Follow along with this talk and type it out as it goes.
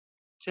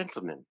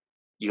Gentlemen,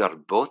 you are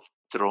both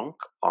drunk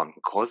on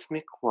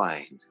cosmic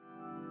wine.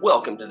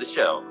 Welcome to the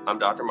show. I'm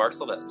Dr. Mark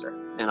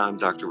Sylvester. And I'm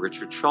Dr.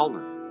 Richard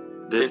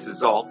Schallman. This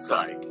is Alt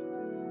Psych.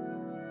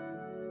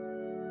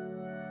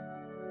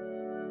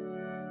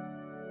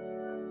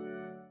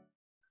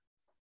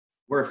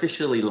 We're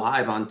officially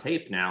live on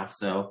tape now,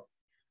 so.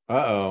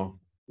 Uh-oh.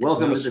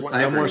 Welcome to the Cyber.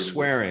 No more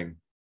swearing.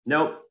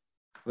 Nope.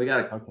 We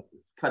got to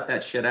cut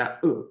that shit out.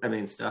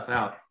 Stuff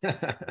out.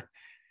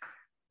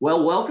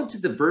 Well, welcome to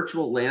the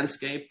virtual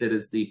landscape that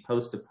is the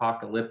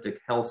post-apocalyptic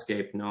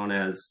hellscape known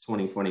as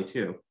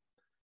 2022.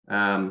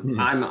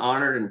 I'm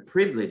honored and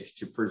privileged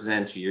to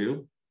present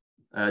you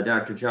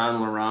Dr.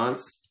 John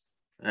Lawrence,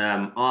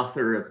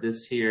 author of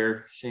this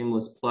here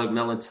shameless plug,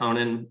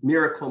 Melatonin,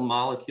 Miracle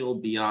Molecule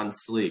Beyond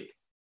Sleep.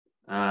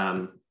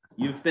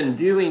 You've been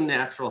doing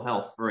natural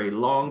health for a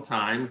long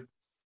time,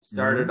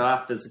 started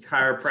off as a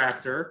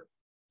chiropractor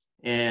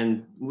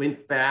and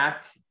went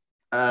back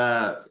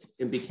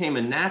and became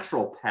a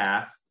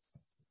naturopath.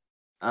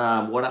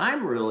 What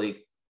I'm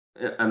really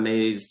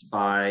amazed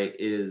by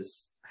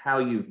is how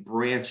you've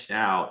branched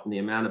out and the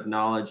amount of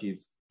knowledge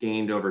you've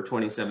gained over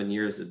 27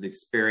 years of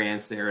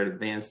experience there at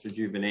Advanced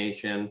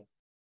Rejuvenation.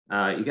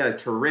 You got a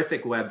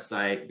terrific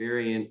website,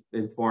 very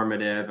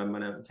informative. I'm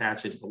going to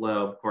attach it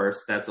below, of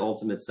course. That's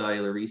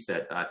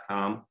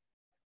ultimatecellularreset.com,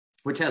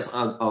 which has a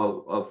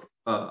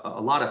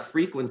lot of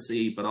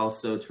frequency, but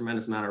also a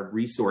tremendous amount of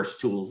resource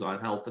tools on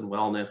health and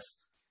wellness.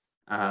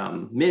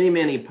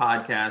 Many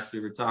podcasts.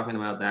 We were talking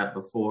about that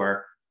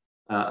before,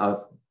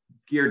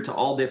 geared to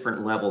all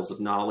different levels of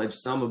knowledge,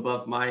 some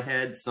above my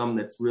head, some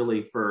that's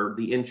really for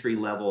the entry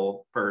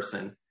level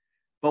person.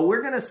 But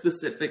we're going to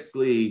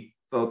specifically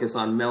focus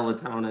on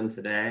melatonin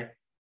today.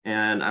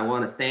 And I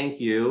want to thank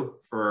you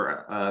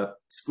for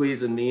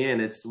squeezing me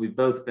in. We've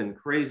both been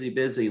crazy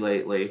busy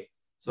lately.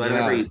 So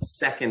every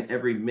second,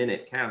 every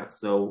minute counts.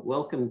 So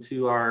welcome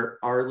to our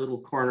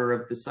little corner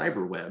of the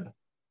cyber web.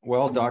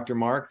 Well, Dr.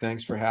 Mark,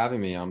 thanks for having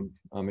me. I'm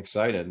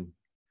excited.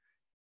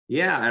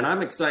 Yeah, and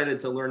I'm excited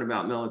to learn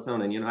about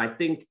melatonin. You know, I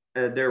think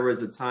there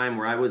was a time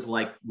where I was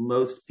like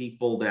most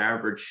people, the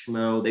average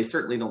schmo. They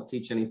certainly don't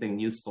teach anything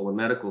useful in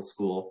medical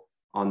school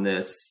on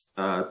this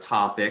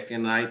topic.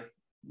 And I,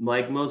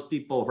 like most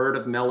people, heard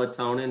of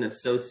melatonin,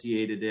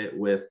 associated it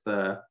with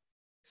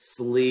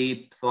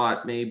sleep,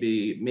 thought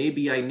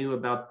maybe I knew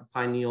about the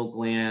pineal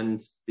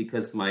gland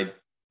because my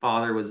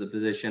father was a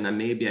physician, and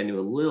maybe I knew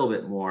a little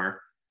bit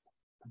more.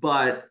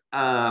 But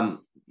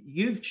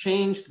you've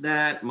changed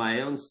that.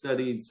 My own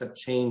studies have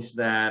changed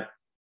that.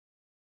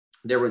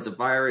 There was a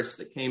virus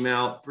that came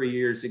out 3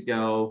 years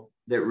ago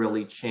that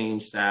really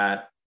changed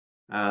that.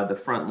 The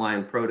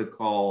frontline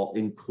protocol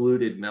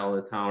included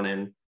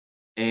melatonin,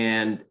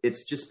 and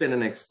it's just been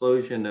an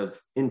explosion of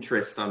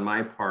interest on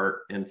my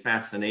part and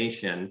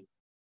fascination,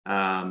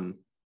 not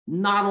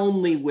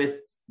only with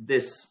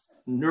this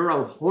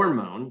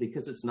neurohormone,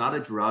 because it's not a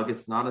drug,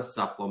 it's not a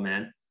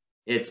supplement.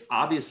 It's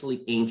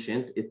obviously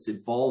ancient. It's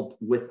evolved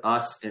with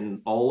us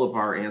and all of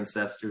our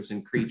ancestors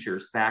and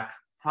creatures back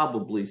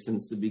probably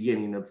since the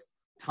beginning of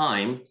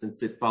time,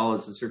 since it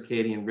follows the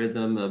circadian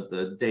rhythm of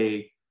the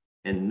day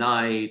and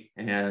night.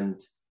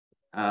 And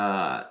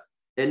then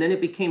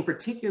it became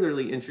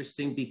particularly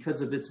interesting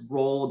because of its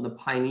role in the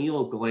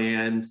pineal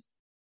gland,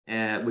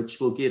 which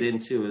we'll get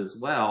into as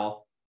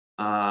well,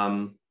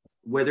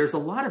 where there's a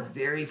lot of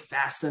very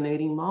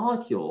fascinating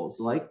molecules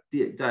like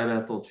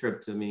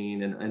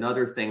dimethyltryptamine and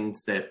other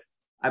things that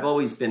I've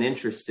always been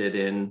interested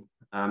in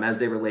as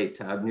they relate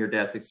to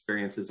near-death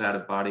experiences,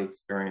 out-of-body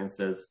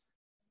experiences.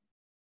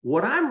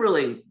 What I'm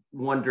really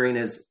wondering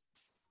is,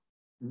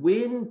 let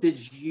me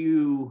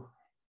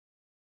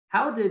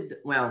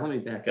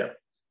back up.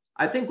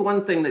 I think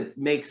one thing that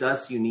makes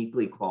us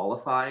uniquely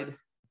qualified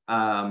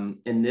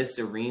in this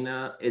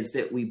arena is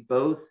that we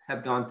both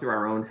have gone through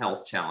our own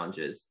health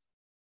challenges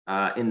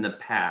in the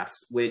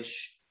past,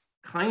 which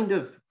kind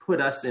of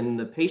put us in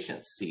the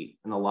patient's seat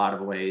in a lot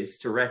of ways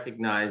to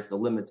recognize the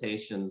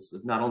limitations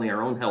of not only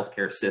our own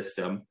healthcare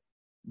system,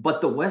 but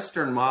the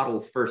Western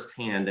model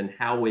firsthand and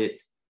how it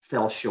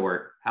fell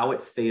short, how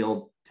it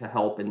failed to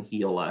help and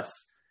heal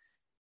us.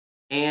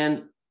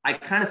 And I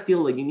kind of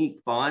feel a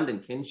unique bond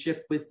and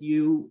kinship with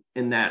you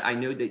in that I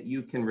know that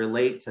you can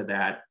relate to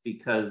that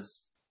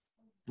because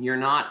you're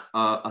not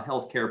a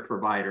healthcare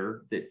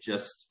provider that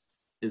just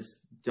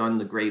is done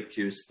the grape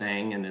juice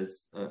thing and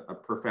is a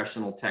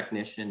professional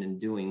technician in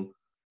doing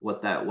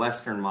what that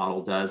Western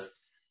model does,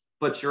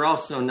 but you're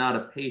also not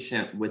a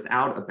patient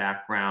without a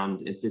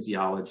background in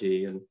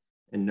physiology and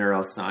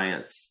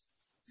neuroscience.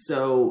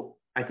 So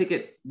I think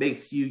it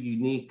makes you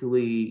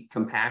uniquely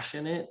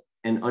compassionate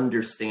and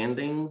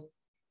understanding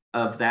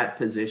of that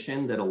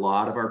position that a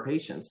lot of our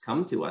patients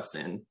come to us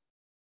in.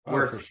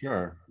 For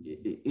sure.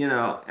 You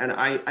know, and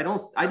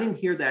I didn't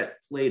hear that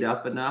played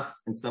up enough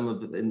in some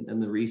of in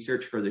the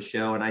research for the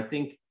show. And I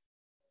think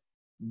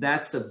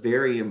that's a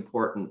very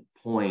important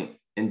point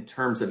in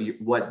terms of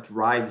what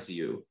drives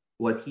you,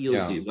 what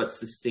heals you, what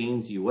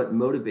sustains you, what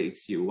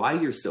motivates you, why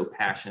you're so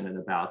passionate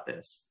about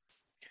this.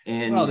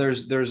 And Well,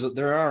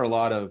 there are a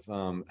lot of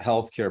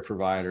healthcare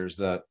providers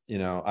that,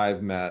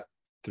 I've met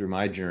through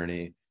my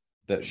journey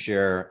that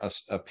share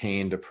a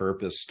pain to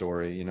purpose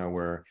story,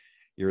 where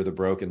you're the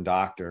broken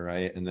doctor,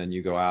 right? And then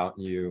you go out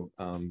and you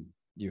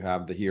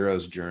have the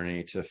hero's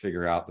journey to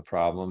figure out the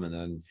problem, and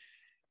then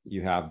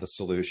you have the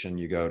solution.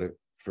 You go to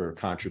for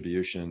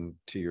contribution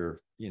to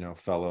your,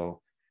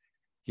 fellow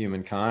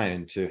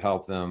humankind to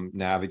help them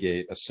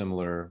navigate a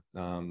similar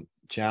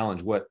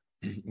challenge. What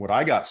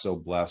I got so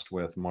blessed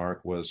with,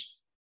 Mark, was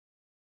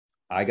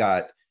I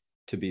got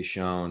to be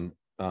shown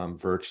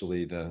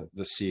virtually the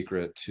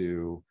secret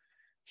to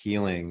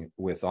healing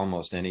with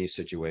almost any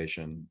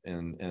situation.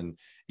 And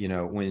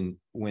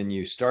when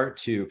you start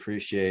to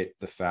appreciate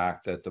the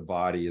fact that the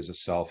body is a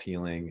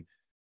self-healing,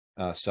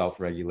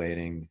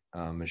 self-regulating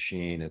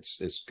machine,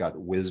 it's got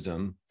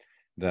wisdom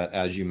that,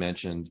 as you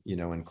mentioned,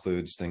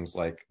 includes things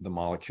like the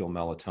molecule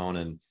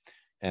melatonin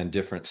and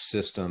different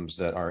systems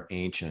that are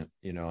ancient.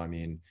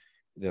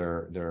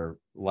 They're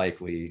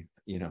likely,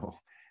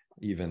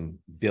 even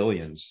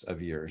billions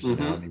of years.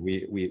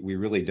 We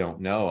really don't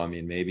know.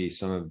 Maybe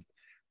some of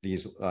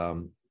these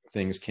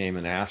things came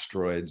in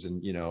asteroids,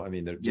 and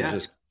there's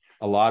just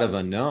a lot of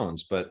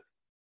unknowns. But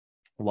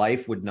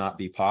life would not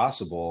be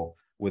possible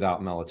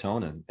without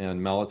melatonin,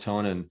 and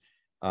melatonin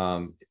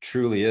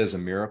truly is a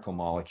miracle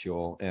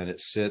molecule, and it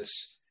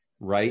sits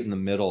right in the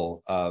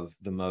middle of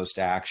the most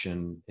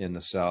action in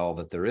the cell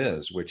that there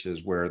is, which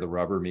is where the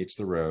rubber meets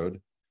the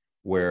road,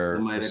 where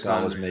the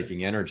cell is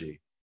making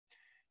energy.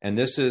 And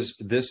this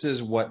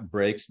is what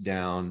breaks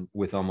down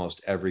with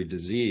almost every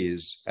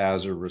disease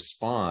as a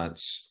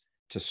response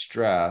to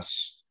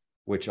stress,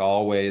 which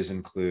always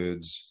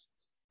includes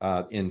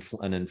an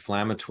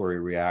inflammatory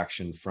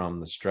reaction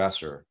from the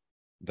stressor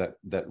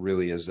that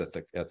really is at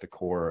the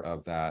core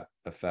of that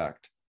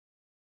effect.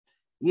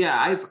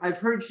 Yeah, I've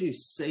heard you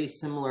say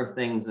similar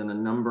things in a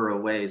number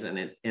of ways, and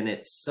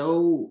it's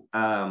so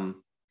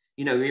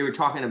we were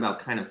talking about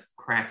kind of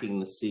cracking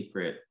the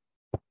secret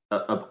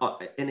of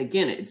and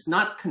again, it's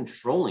not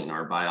controlling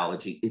our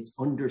biology, it's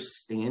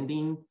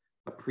understanding,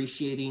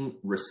 appreciating,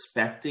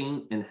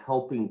 respecting, and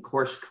helping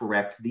course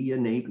correct the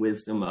innate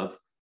wisdom of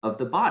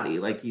the body.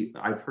 Like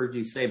I've heard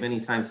you say many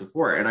times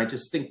before, and I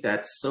just think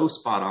that's so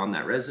spot on.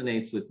 That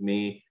resonates with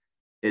me.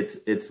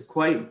 It's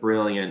quite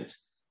brilliant,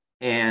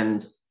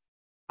 and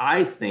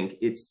I think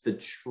it's the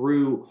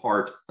true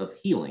heart of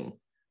healing.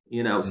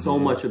 So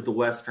much of the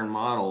Western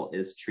model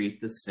is treat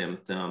the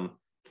symptom,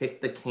 kick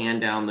the can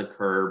down the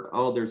curb.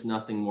 Oh, there's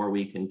nothing more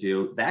we can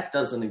do. That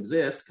doesn't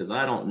exist because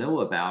I don't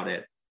know about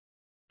it.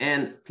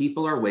 And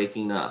people are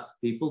waking up.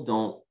 People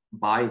don't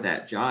buy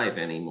that jive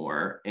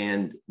anymore.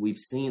 And we've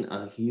seen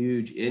a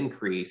huge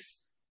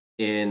increase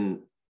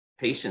in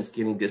patients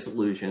getting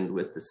disillusioned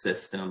with the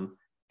system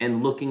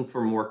and looking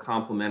for more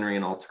complementary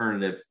and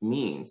alternative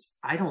means.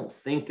 I don't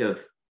think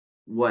of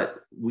what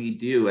we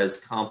do as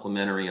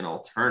complementary and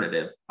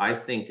alternative. I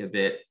think of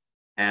it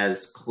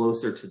as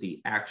closer to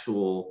the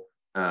actual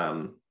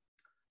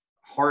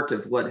heart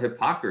of what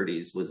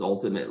Hippocrates was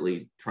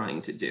ultimately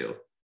trying to do.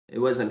 He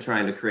wasn't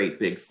trying to create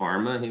big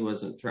pharma. He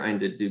wasn't trying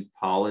to do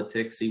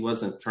politics. He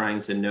wasn't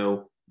trying to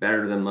know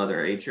better than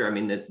Mother Nature.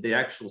 The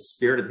actual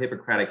spirit of the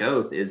Hippocratic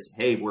Oath is,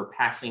 hey, we're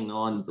passing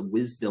on the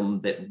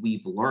wisdom that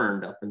we've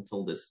learned up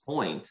until this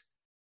point,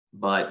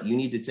 but you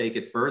need to take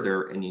it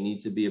further, and you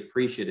need to be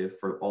appreciative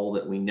for all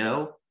that we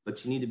know,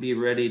 but you need to be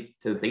ready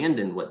to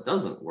abandon what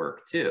doesn't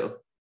work too.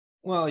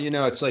 Well,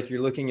 it's like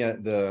you're looking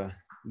at the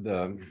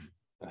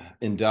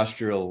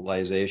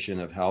industrialization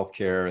of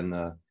healthcare and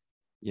the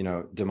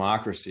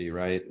democracy,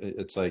 right?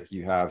 It's like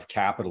you have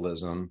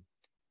capitalism,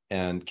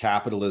 and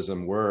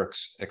capitalism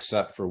works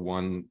except for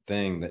one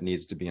thing that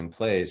needs to be in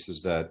place,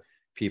 is that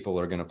people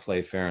are going to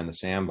play fair in the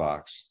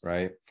sandbox,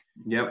 right?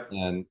 Yep.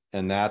 And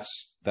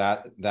that's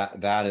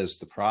that is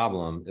the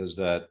problem, is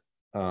that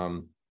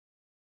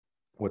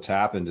what's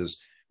happened is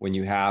when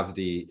you have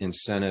the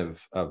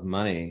incentive of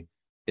money,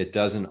 it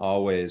doesn't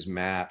always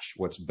match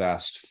what's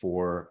best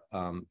for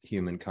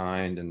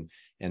humankind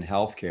and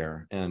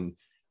healthcare. And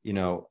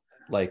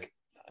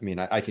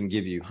I can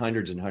give you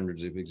hundreds and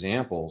hundreds of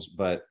examples,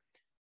 but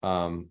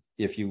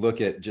if you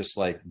look at just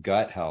like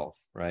gut health,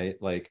 right?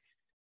 Like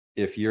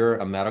if you're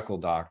a medical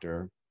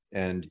doctor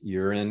and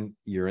you're in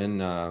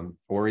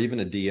or even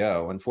a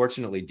DO,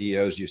 unfortunately,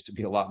 DOs used to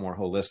be a lot more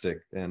holistic,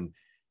 and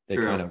they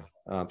True. kind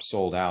of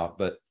sold out.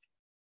 But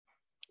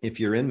if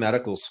you're in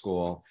medical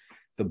school,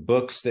 the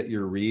books that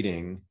you're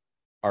reading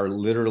are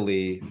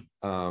literally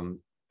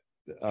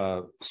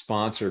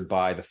sponsored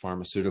by the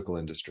pharmaceutical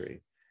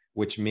industry,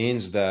 which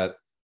means that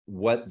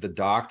what the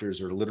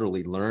doctors are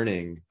literally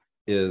learning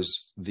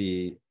is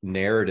the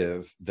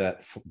narrative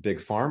that big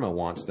pharma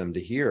wants them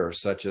to hear,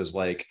 such as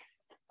like,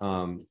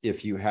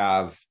 if you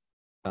have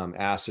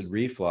acid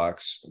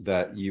reflux,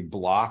 that you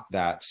block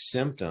that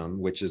symptom,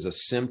 which is a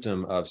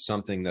symptom of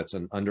something that's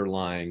an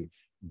underlying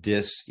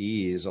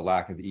dis-ease, a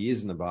lack of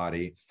ease in the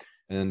body.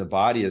 And then the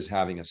body is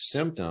having a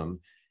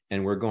symptom,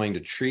 and we're going to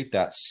treat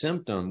that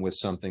symptom with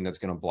something that's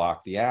going to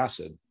block the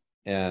acid.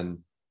 And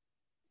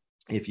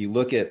if you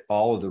look at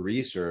all of the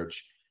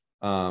research,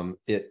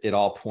 it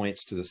all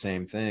points to the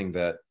same thing,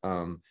 that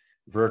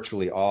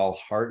virtually all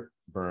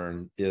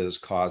heartburn is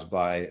caused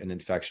by an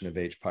infection of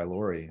H.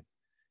 pylori.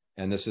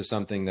 And this is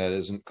something that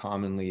isn't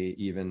commonly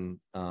even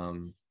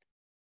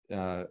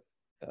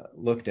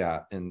looked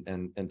at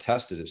and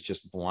tested. It's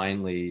just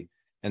blindly.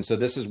 And so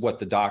this is what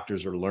the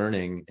doctors are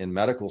learning in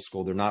medical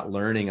school. They're not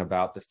learning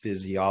about the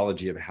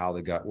physiology of how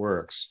the gut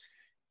works,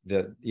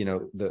 the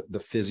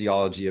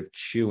physiology of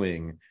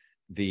chewing,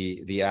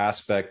 the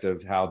aspect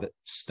of how the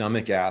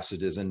stomach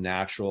acid is a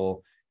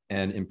natural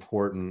and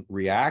important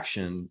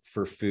reaction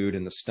for food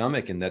in the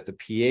stomach, and that the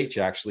pH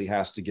actually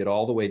has to get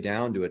all the way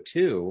down to a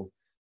 2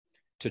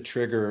 to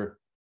trigger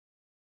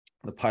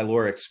the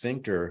pyloric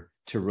sphincter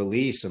to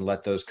release and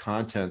let those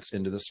contents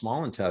into the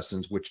small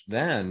intestines, which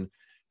then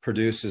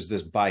produces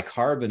this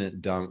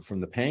bicarbonate dump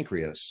from the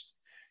pancreas.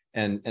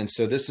 And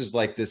so this is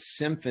like this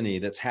symphony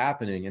that's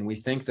happening, and we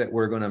think that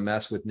we're going to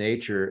mess with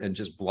nature and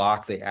just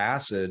block the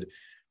acid,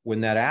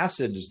 when that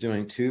acid is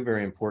doing two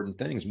very important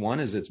things.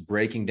 One is it's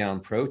breaking down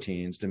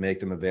proteins to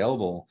make them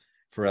available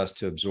for us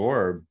to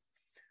absorb,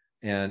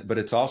 but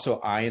it's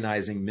also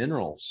ionizing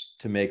minerals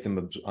to make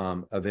them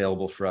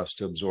available for us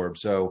to absorb.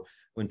 So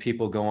when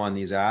people go on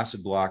these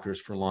acid blockers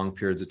for long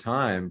periods of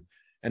time,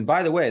 and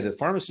by the way, the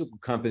pharmaceutical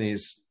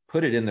companies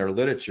put it in their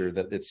literature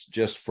that it's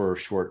just for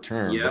short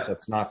term, but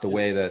that's not the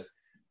way that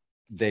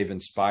they've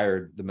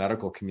inspired the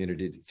medical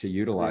community to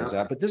utilize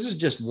that. But this is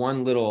just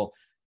one little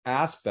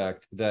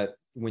aspect that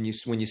when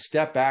you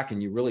step back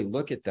and you really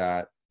look at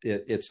that,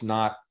 it's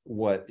not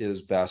what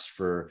is best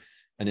for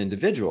an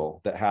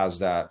individual that has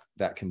that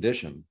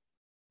condition.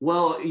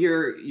 Well,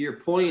 your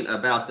point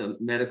about the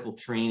medical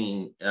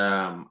training,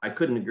 I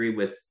couldn't agree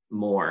with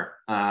more.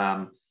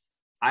 I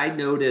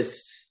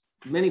noticed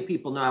many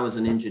people know I was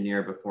an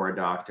engineer before a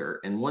doctor.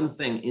 And one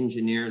thing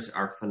engineers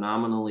are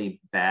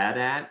phenomenally bad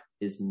at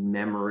is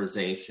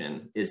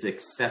memorization, is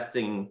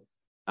accepting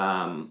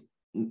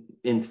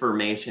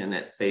information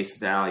at face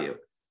value.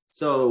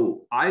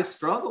 So I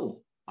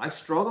struggled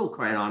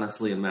quite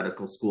honestly in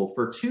medical school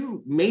for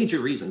two major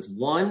reasons.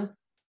 One,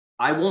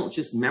 I won't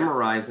just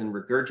memorize and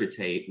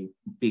regurgitate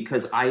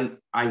because I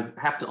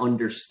have to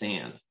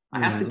understand. I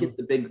have to get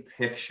the big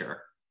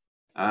picture.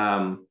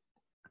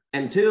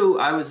 And two,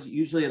 I was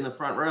usually in the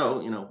front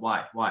row,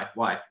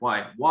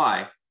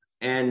 why?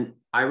 And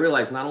I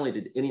realized not only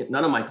did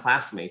none of my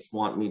classmates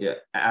want me to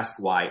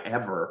ask why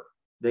ever,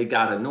 they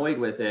got annoyed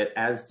with it,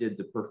 as did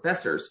the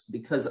professors,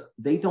 because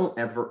they don't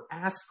ever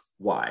ask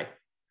why.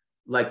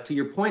 Like to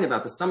your point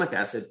about the stomach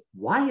acid,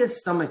 why is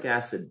stomach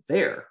acid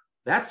there?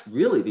 That's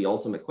really the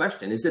ultimate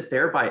question. Is it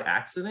there by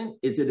accident?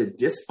 Is it a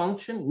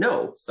dysfunction?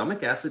 No,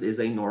 stomach acid is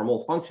a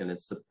normal function.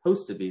 It's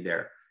supposed to be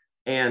there.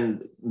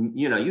 And,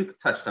 you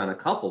touched on a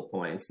couple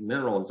points,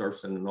 mineral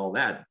absorption and all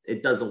that.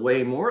 It does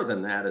way more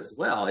than that as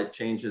well. It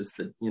changes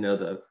the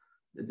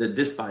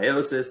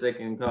dysbiosis it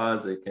can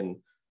cause. It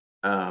can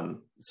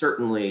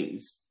certainly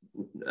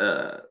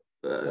the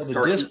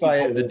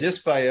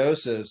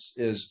dysbiosis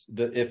is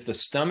if the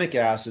stomach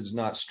acid's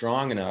not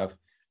strong enough,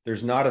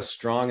 there's not a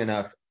strong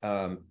enough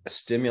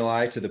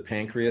stimuli to the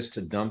pancreas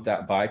to dump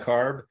that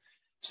bicarb.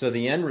 So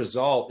the end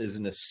result is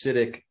an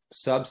acidic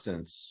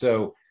substance.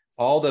 So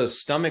all those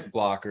stomach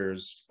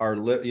blockers are,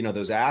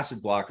 those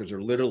acid blockers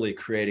are literally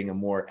creating a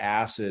more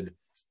acid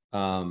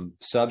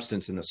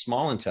substance in the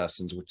small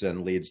intestines, which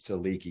then leads to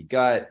leaky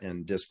gut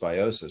and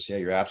dysbiosis. Yeah,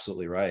 you're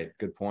absolutely right.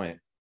 Good point.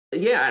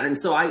 Yeah. And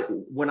so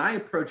when I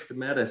approached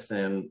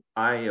medicine,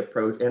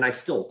 and I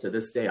still to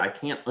this day, I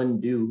can't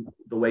undo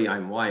the way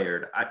I'm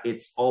wired.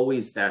 It's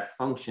always that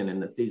function in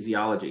the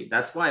physiology.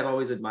 That's why I've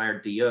always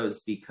admired DOs,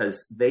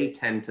 because they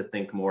tend to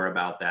think more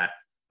about that.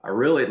 I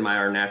really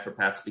admire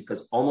naturopaths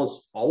because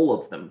almost all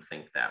of them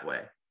think that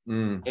way.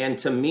 And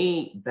to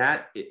me,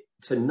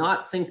 to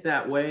not think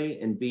that way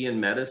and be in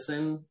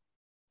medicine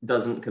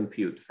doesn't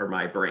compute for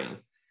my brain.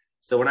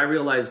 So when I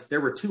realized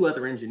there were two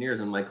other engineers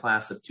in my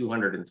class of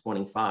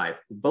 225,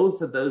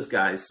 both of those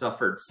guys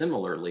suffered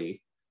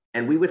similarly,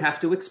 and we would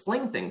have to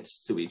explain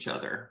things to each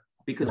other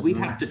because we'd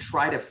have to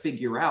try to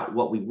figure out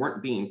what we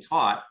weren't being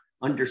taught,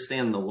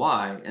 understand the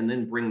why, and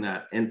then bring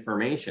that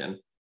information.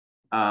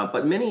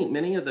 But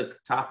many of the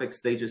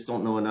topics they just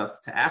don't know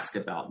enough to ask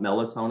about.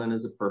 Melatonin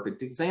is a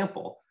perfect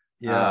example.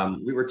 Yeah.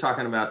 We were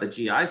talking about the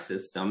GI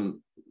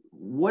system.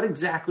 What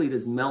exactly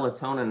does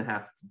melatonin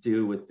have to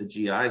do with the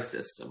GI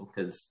system?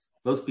 Because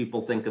most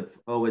people think of,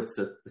 it's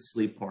a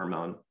sleep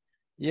hormone.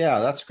 Yeah,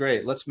 that's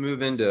great. Let's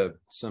move into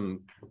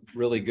some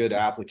really good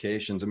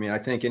applications. I mean, I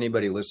think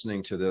anybody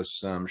listening to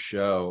this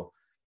show,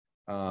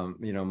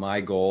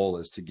 my goal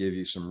is to give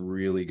you some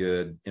really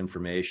good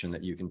information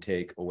that you can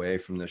take away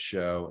from this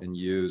show and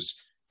use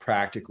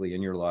practically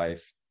in your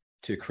life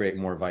to create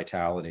more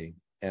vitality.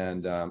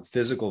 And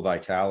physical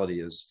vitality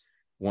is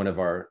one of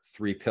our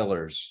three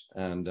pillars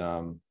and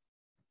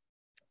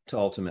to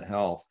ultimate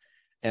health.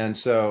 And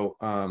so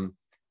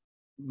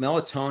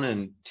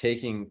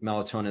taking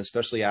melatonin,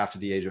 especially after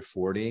the age of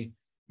 40,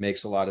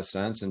 makes a lot of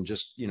sense. And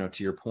just,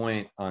 to your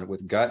point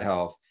with gut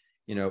health,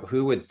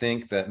 who would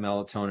think that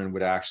melatonin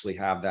would actually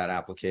have that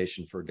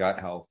application for gut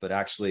health? But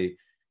actually,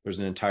 there's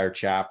an entire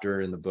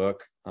chapter in the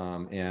book,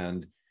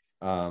 and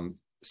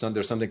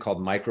there's something called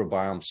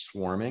microbiome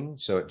swarming.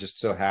 So it just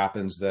so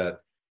happens that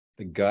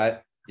the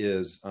gut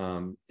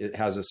it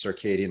has a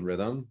circadian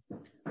rhythm,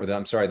 the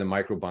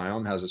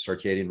microbiome has a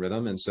circadian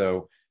rhythm. And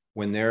so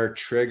when they're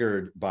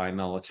triggered by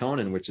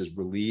melatonin, which is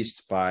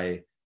released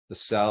by the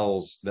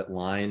cells that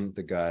line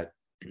the gut,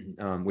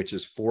 which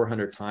is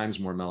 400 times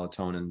more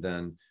melatonin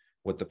than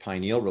what the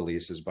pineal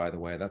releases, by the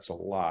way, that's a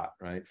lot,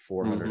 right?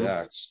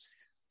 400x.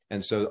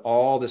 And so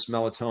all this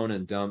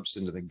melatonin dumps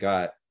into the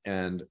gut,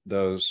 and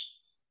those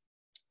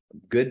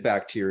good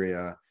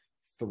bacteria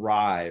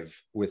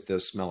thrive with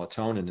this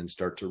melatonin and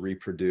start to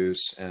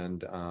reproduce,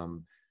 and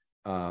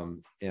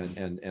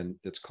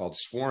it's called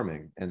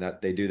swarming, and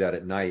that they do that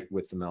at night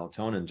with the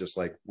melatonin, just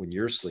like when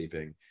you're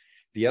sleeping.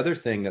 The other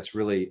thing that's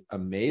really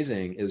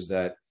amazing is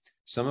that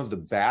some of the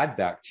bad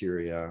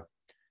bacteria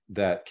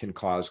that can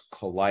cause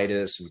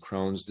colitis and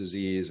Crohn's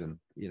disease, and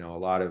a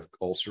lot of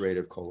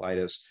ulcerative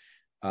colitis,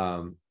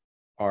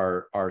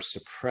 are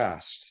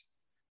suppressed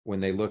when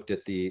they looked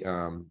at the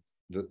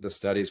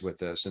studies with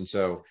this. And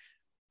so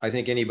I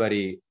think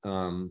anybody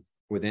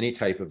with any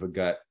type of a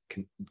gut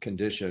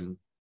condition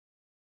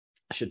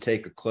should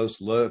take a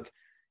close look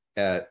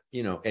at,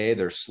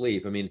 their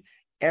sleep. I mean,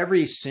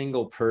 every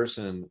single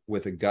person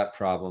with a gut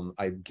problem,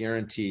 I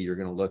guarantee you're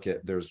going to look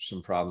at, there's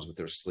some problems with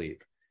their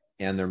sleep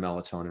and their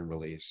melatonin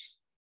release,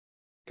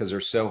 because they're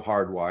so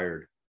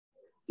hardwired.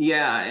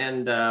 Yeah.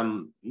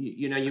 And,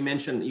 you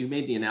mentioned, you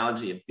made the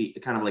analogy of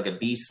kind of like a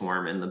bee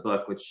swarm in the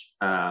book, which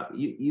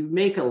you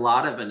make a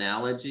lot of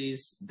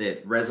analogies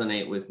that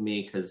resonate with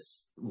me,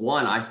 because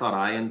one, I thought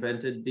I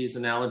invented these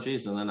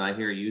analogies, and then I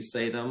hear you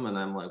say them and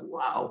I'm like,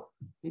 wow,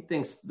 he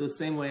thinks the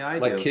same way I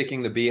do. Like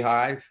kicking the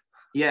beehive?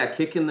 Yeah,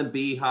 kicking the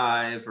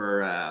beehive,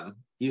 or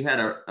you had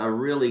a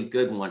really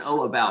good one.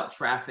 Oh, about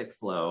traffic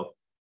flow.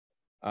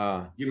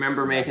 You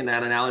remember making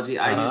that analogy?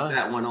 I use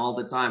that one all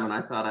the time, and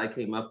I thought I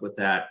came up with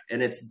that,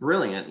 and it's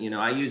brilliant.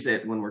 I use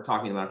it when we're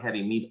talking about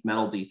heavy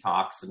metal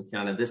detox, and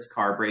kind of this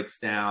car breaks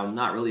down,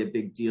 not really a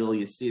big deal.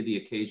 You see the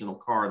occasional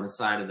car on the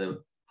side of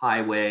the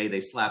highway,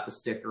 they slap a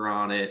sticker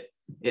on it.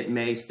 It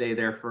may stay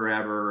there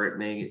forever. It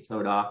may get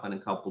towed off in a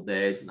couple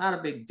days. Not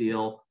a big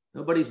deal.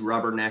 Nobody's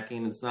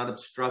rubbernecking. It's not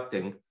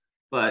obstructing.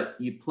 But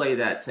you play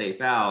that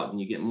tape out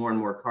and you get more and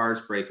more cars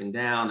breaking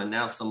down. And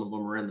now some of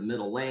them are in the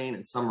middle lane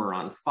and some are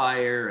on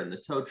fire and the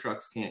tow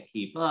trucks can't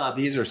keep up.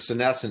 These are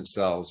senescent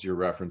cells you're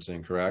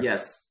referencing, correct?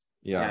 Yes.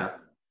 Yeah.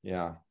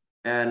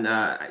 And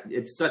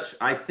it's such,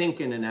 I think,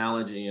 an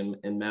analogy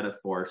and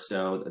metaphor.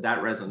 So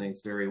that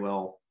resonates very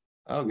well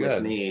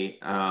with me.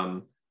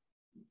 I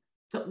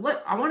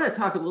want to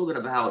talk a little bit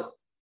about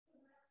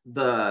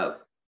the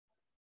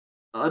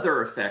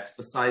other effects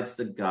besides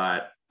the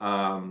gut.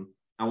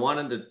 I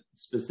wanted to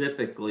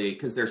specifically,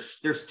 because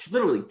there's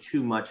literally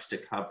too much to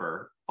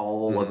cover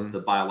all of the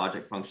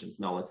biologic functions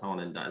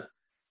melatonin does.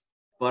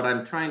 But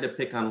I'm trying to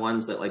pick on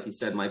ones that, like you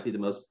said, might be the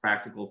most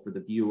practical for the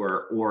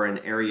viewer, or an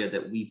area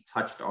that we've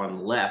touched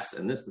on less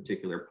in this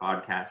particular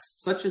podcast,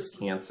 such as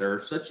cancer,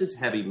 such as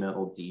heavy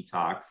metal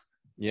detox.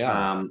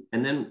 Yeah.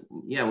 And then,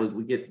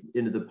 we get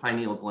into the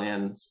pineal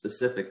gland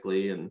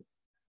specifically, and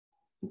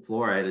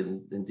fluoride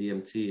and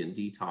DMT and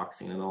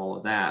detoxing and all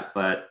of that.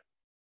 But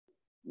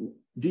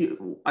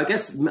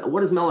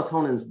what is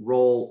melatonin's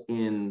role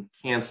in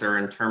cancer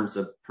in terms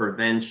of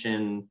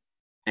prevention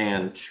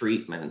and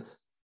treatment?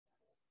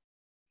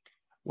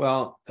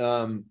 Well,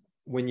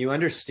 when you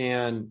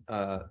understand,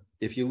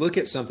 if you look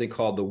at something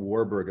called the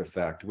Warburg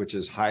effect, which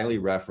is highly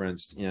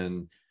referenced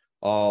in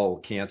all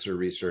cancer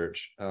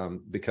research,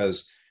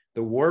 because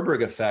the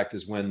Warburg effect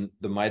is when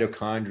the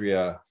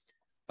mitochondria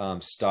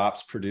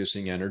stops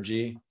producing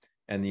energy,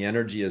 and the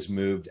energy is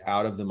moved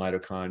out of the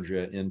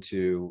mitochondria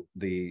into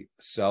the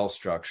cell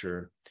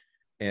structure.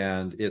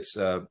 And it's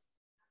a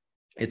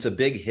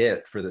big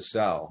hit for the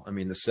cell. I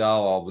mean, the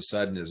cell all of a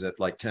sudden is at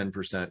like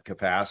 10%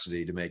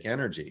 capacity to make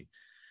energy.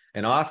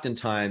 And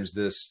oftentimes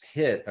this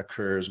hit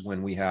occurs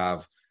when we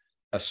have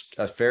a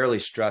fairly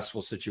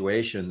stressful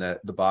situation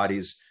that the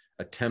body's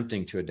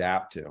attempting to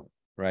adapt to,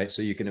 right?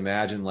 So you can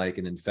imagine like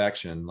an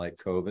infection like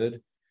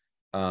COVID.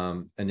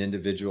 An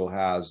individual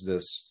has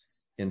this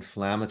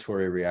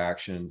inflammatory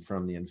reaction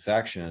from the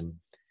infection,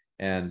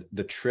 and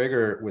the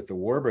trigger with the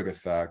Warburg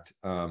effect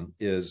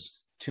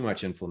is too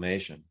much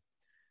inflammation,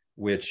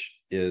 which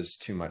is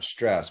too much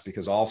stress,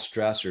 because all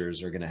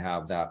stressors are going to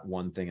have that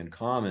one thing in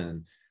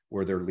common,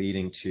 where they're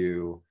leading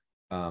to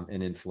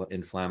an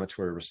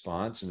inflammatory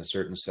response and a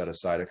certain set of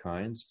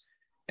cytokines.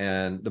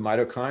 And the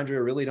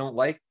mitochondria really don't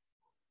like,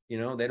 they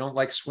don't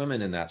like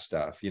swimming in that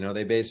stuff.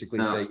 They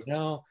basically say,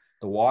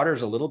 the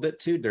water's a little bit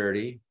too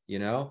dirty,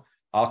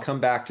 I'll come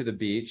back to the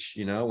beach,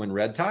 when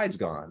red tide's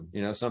gone,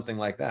 something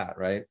like that,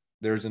 right?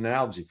 There's an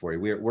analogy for you.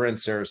 We're in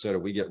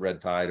Sarasota. We get red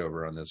tide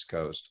over on this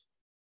coast.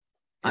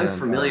 I'm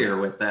familiar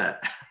with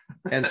that.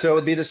 And so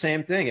it'd be the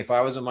same thing. If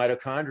I was a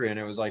mitochondria and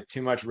it was like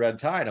too much red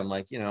tide, I'm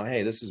like,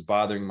 hey, this is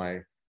bothering my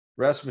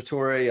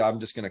respiratory, I'm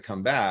just going to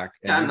come back.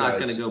 And yeah, I'm not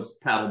going to go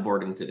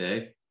paddleboarding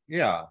today.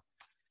 Yeah.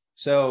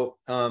 So,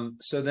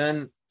 so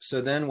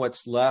then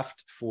what's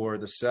left for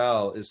the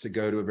cell is to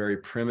go to a very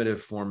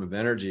primitive form of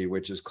energy,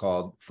 which is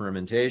called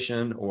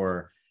fermentation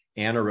or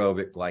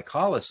anaerobic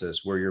glycolysis,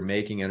 where you're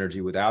making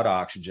energy without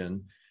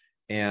oxygen.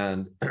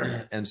 And,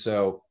 and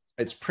so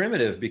it's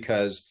primitive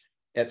because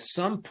at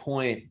some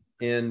point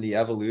in the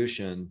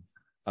evolution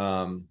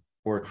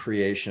or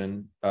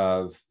creation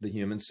of the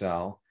human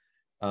cell,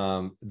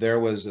 there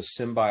was a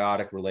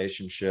symbiotic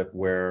relationship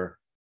where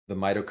the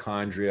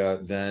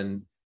mitochondria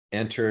then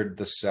entered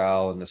the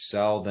cell, and the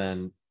cell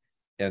then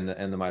and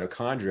the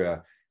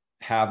mitochondria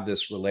have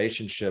this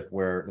relationship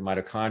where the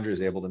mitochondria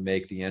is able to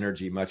make the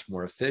energy much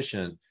more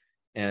efficient,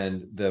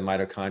 and the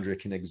mitochondria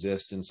can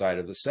exist inside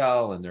of the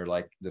cell, and they're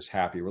like this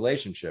happy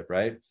relationship,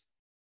 right?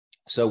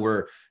 So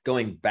we're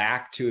going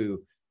back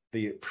to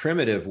the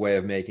primitive way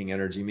of making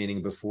energy,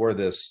 meaning before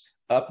this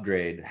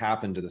upgrade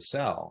happened to the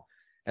cell.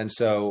 And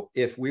so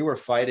if we were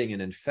fighting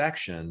an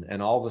infection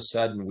and all of a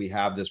sudden we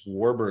have this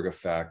Warburg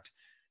effect,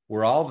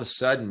 we're all of a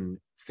sudden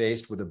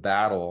faced with a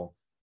battle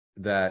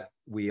that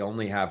we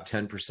only have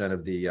 10%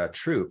 of the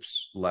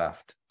troops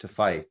left to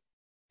fight.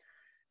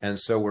 And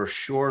so we're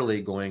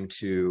surely going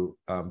to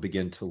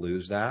begin to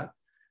lose that.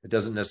 It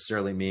doesn't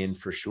necessarily mean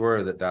for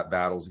sure that that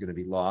battle is going to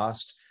be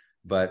lost,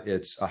 but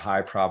it's a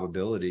high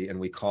probability. And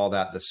we call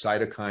that the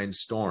cytokine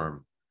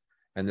storm.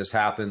 And this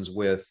happens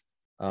with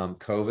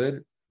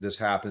COVID. This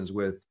happens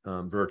with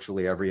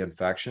virtually every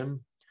infection.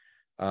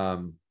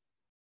 But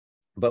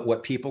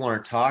what people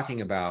aren't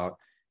talking about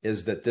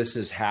is that this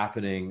is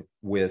happening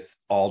with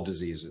all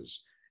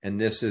diseases. And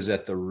this is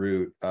at the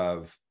root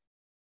of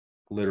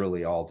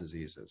literally all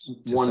diseases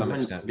to some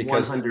extent.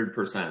 Because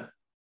 100%.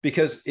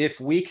 Because if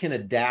we can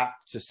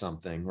adapt to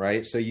something,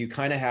 right? So you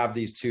kind of have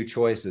these two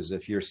choices.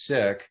 If you're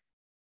sick,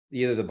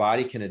 either the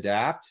body can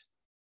adapt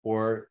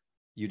or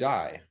you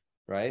die,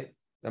 right?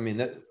 I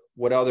mean,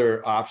 what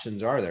other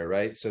options are there,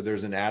 right? So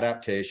there's an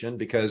adaptation,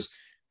 because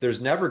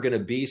there's never going to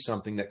be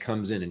something that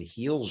comes in and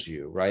heals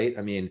you, right?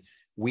 I mean,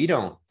 we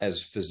don't,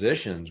 as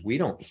physicians, we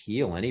don't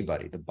heal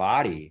anybody. The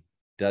body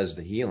does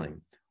the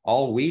healing.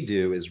 All we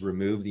do is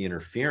remove the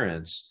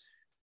interference,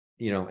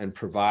 and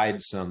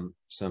provide some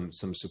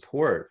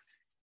support.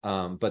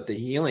 But the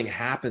healing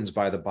happens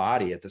by the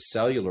body at the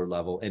cellular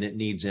level, and it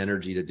needs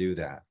energy to do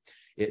that.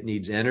 It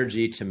needs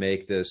energy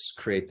to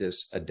create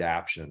this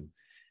adaptation.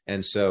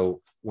 And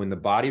so when the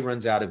body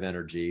runs out of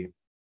energy,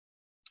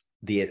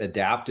 the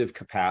adaptive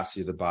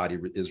capacity of the body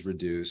is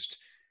reduced,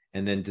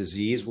 and then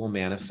disease will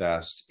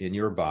manifest in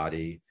your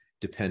body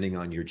depending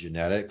on your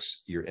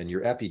genetics, your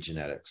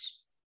epigenetics.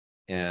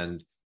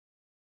 And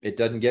it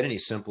doesn't get any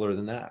simpler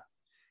than that.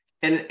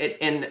 And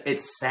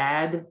it's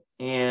sad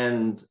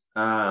and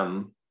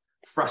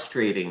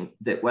frustrating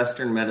that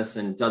Western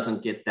medicine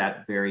doesn't get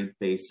that very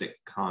basic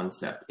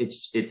concept.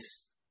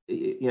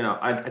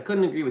 I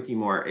couldn't agree with you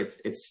more.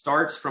 It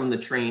starts from the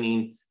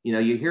training.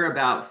 You hear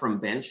about from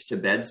bench to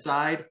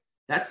bedside.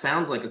 That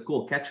sounds like a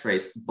cool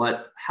catchphrase,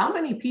 but how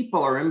many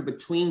people are in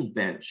between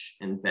bench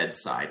and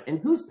bedside? And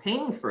who's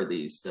paying for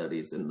these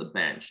studies in the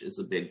bench is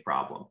a big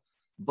problem.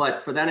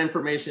 But for that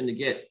information to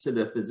get to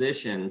the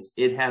physicians,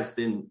 it has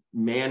been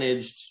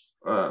managed,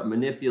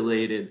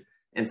 manipulated,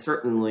 and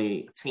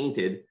certainly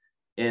tainted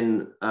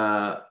in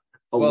a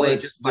way.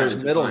 There's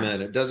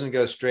middlemen. It doesn't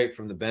go straight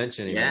from the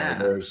bench anymore.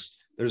 Yeah.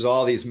 There's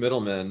all these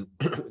middlemen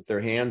with their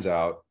hands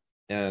out,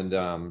 and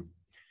the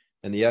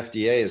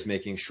FDA is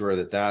making sure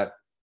that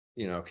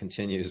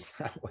continues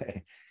that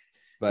way.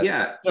 But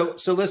yeah.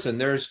 So listen,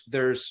 there's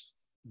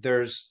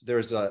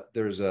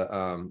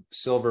a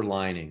silver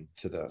lining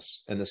to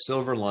this. And the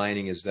silver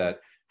lining is that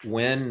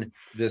when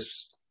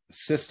this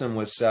system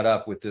was set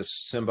up with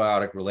this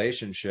symbiotic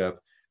relationship,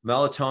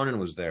 melatonin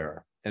was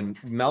there. And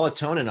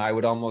melatonin, I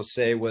would almost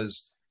say,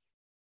 was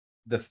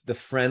the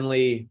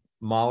friendly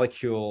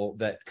molecule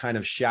that kind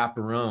of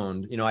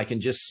chaperoned. I can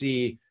just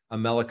see a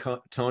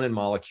melatonin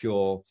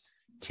molecule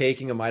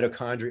taking a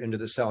mitochondria into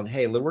the cell, and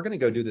hey, we're going to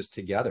go do this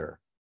together.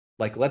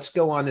 Like, let's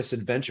go on this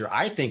adventure.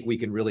 I think we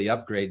can really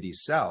upgrade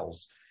these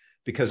cells,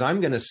 because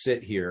I'm going to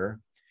sit here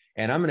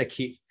and I'm going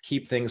to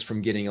keep things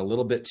from getting a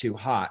little bit too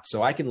hot.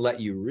 So I can let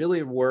you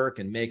really work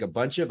and make a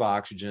bunch of a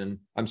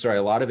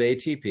lot of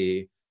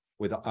ATP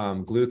with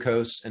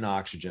glucose and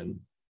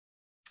oxygen.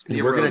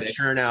 And we're going to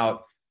churn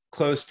out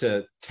close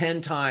to 10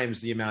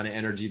 times the amount of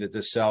energy that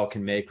the cell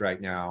can make right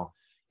now.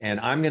 And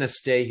I'm going to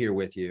stay here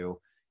with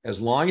you as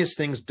long as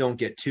things don't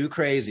get too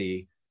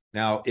crazy.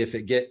 Now, if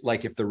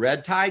the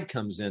red tide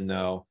comes in,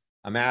 though,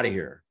 I'm out of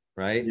here,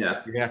 right?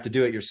 Yeah. You're gonna have to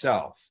do it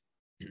yourself.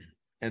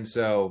 And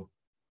so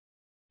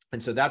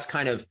that's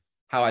kind of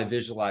how I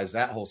visualize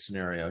that whole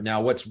scenario.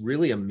 Now, what's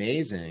really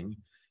amazing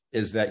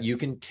is that you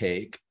can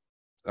take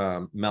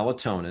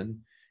melatonin,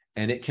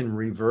 and it can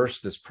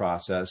reverse this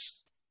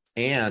process,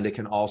 and it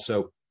can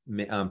also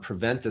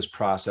prevent this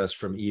process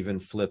from even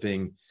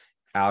flipping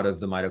out of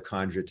the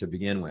mitochondria to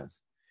begin with.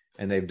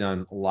 And they've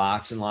done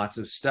lots and lots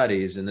of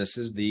studies. And this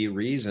is the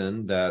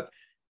reason that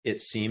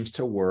it seems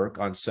to work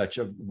on such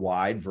a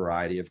wide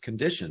variety of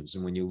conditions.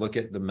 And when you look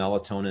at the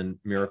Melatonin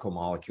Miracle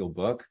Molecule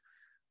book,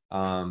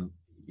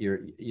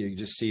 you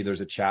just see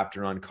there's a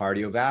chapter on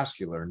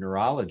cardiovascular,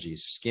 neurology,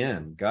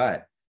 skin,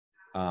 gut.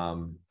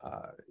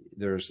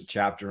 There's a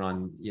chapter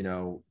on,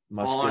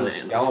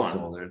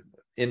 musculoskeletal,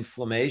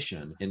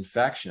 inflammation,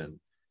 infection,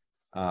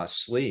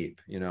 sleep.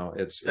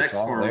 It's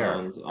all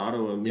hormones, there.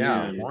 autoimmune,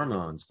 yeah,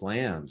 hormones,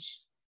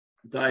 glands,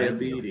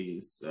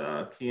 diabetes,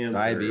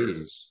 cancer,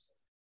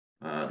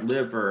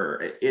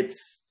 liver.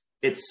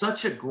 It's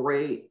such a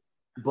great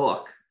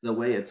book. The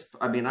way it's,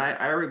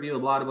 I review a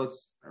lot of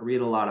books. I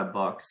read a lot of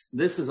books.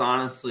 This has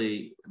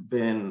honestly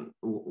been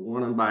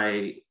one of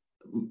my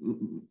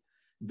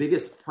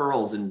biggest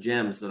pearls and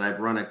gems that I've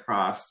run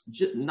across,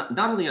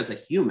 not only as a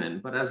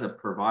human, but as a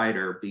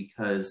provider,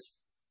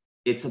 because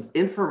it's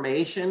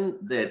information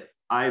that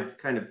I've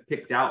kind of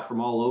picked out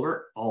from all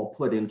over, all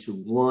put into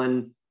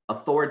one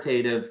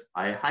authoritative,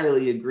 I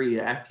highly agree,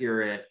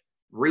 accurate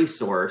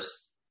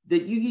resource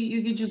that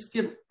you could just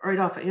get right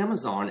off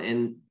Amazon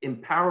and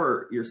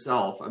empower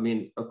yourself.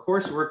 Of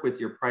course, work with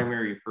your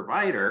primary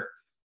provider.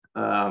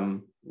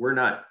 We're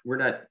not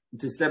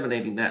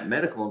disseminating that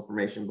medical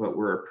information, but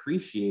we're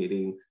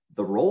appreciating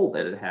the role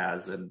that it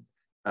has. And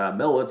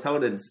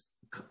melatonin's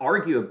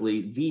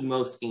arguably the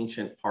most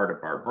ancient part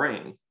of our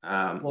brain.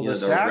 The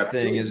sad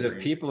thing is, if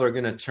people are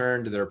going to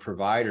turn to their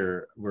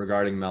provider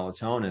regarding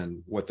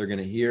melatonin, what they're going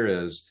to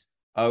hear is,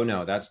 oh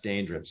no, that's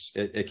dangerous.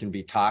 It can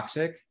be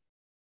toxic,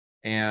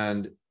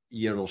 and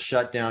it'll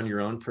shut down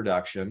your own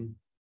production.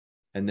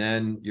 And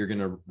then you're going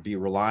to be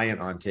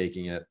reliant on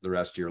taking it the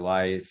rest of your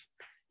life.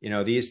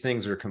 These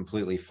things are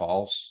completely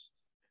false.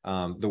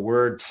 The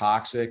word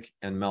toxic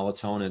and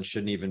melatonin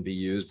shouldn't even be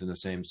used in the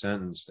same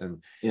sentence.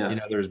 And,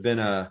 there's been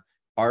a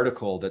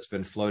article that's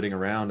been floating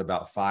around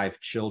about 5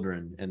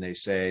 children, and they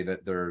say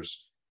that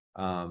there's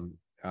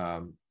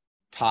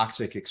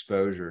toxic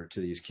exposure to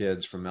these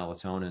kids from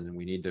melatonin, and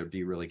we need to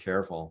be really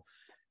careful.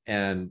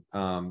 And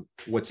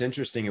what's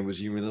interesting was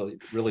you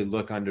really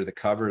look under the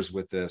covers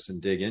with this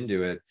and dig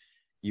into it,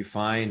 you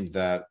find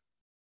that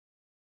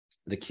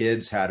the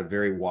kids had a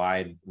very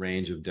wide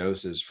range of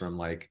doses from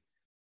like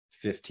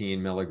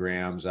 15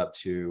 milligrams up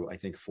to, I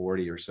think,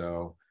 40 or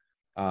so.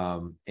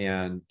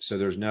 And so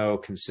there's no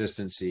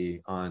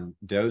consistency on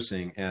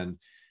dosing, and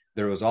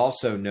there was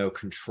also no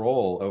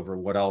control over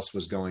what else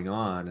was going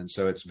on. And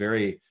so it's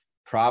very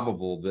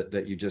probable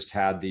that you just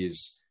had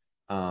these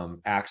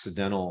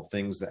accidental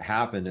things that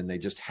happened, and they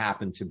just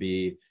happened to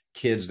be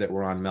kids that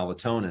were on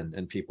melatonin.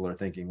 And people are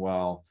thinking,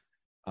 well,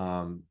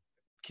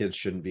 kids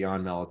shouldn't be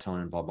on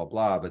melatonin, blah, blah,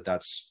 blah. But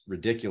that's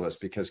ridiculous,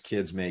 because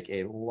kids make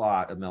a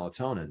lot of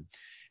melatonin.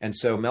 And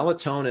so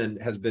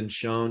melatonin has been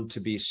shown to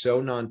be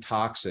so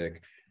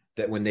non-toxic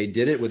that when they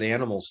did it with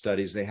animal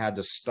studies, they had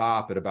to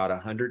stop at about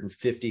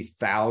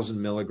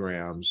 150,000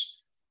 milligrams.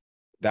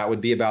 That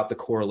would be about the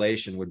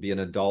correlation, would be an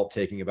adult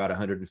taking about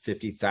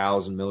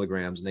 150,000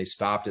 milligrams. And they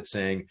stopped at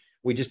saying,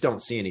 we just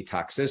don't see any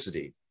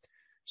toxicity.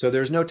 So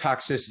there's no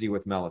toxicity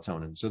with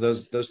melatonin. So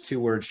those two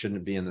words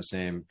shouldn't be in the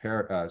same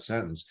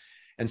sentence.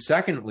 And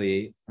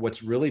secondly,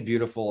 what's really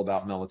beautiful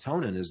about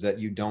melatonin is that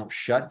you don't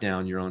shut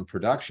down your own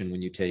production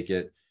when you take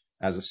it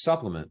as a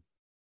supplement.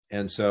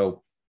 And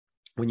so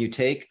when you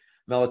take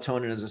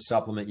melatonin as a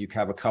supplement, you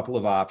have a couple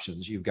of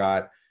options. You've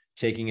got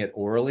taking it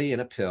orally in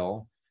a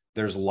pill.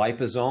 There's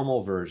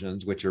liposomal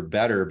versions, which are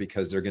better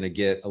because they're going to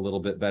get a little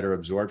bit better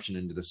absorption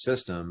into the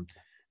system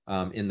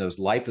in those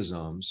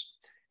liposomes.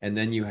 And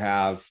then you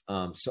have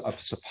a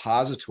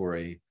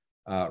suppository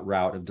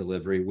route of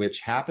delivery,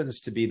 which happens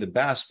to be the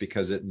best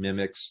because it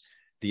mimics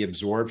the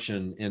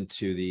absorption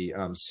into the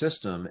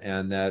system.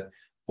 And that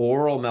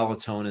oral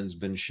melatonin has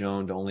been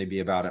shown to only be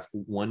about a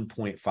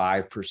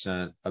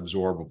 1.5%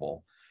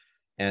 absorbable.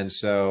 And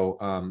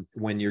so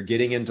when you're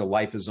getting into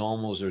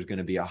liposomals, there's going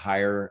to be a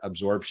higher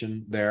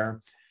absorption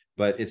there,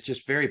 but it's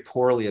just very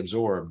poorly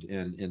absorbed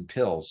in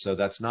pills. So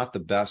that's not the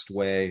best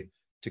way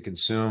to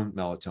consume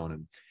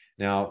melatonin.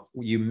 Now,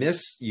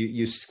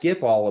 you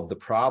skip all of the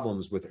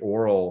problems with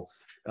oral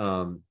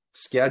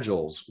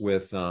schedules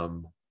with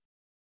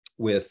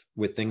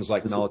things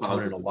like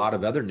melatonin and a lot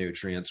of other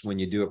nutrients when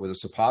you do it with a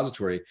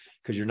suppository,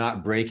 because you're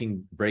not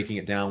breaking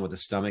it down with the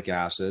stomach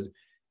acid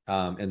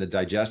and the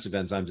digestive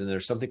enzymes. And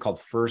there's something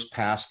called first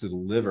pass through the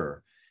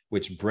liver,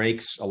 which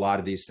breaks a lot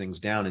of these things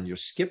down, and you're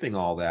skipping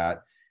all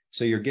that.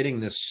 So you're getting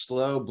this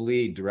slow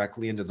bleed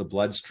directly into the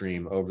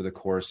bloodstream over the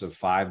course of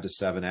 5 to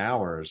 7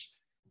 hours.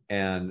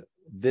 And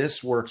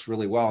this works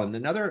really well. And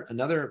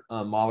another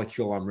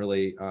molecule I'm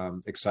really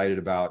excited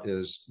about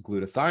is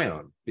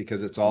glutathione,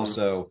 because it's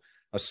also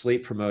a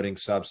sleep promoting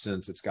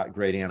substance. It's got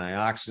great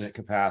antioxidant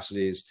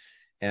capacities.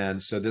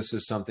 And so this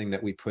is something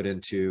that we put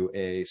into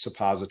a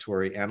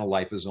suppository and a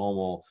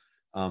liposomal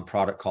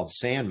product called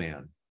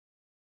Sandman.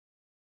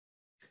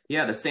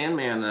 Yeah, the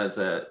Sandman is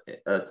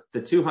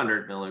the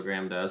 200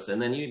 milligram dose. And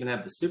then you even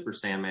have the Super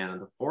Sandman at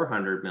the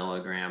 400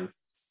 milligrams.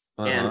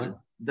 And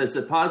the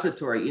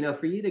suppository,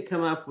 for you to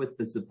come up with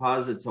the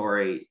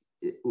suppository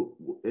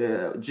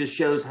just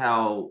shows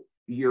how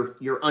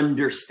you're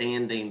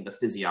understanding the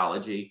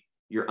physiology,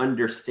 you're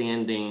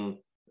understanding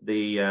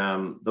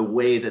the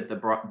way that the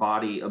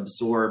body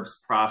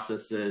absorbs,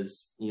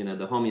 processes, you know,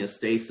 the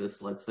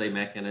homeostasis, let's say,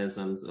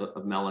 mechanisms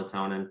of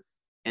melatonin,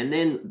 and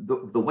then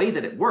the way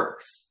that it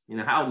works, you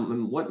know,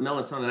 what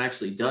melatonin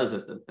actually does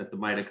at the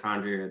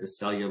mitochondria, at the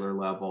cellular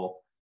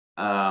level.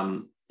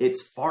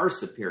 It's far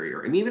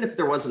superior. I mean, even if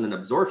there wasn't an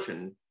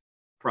absorption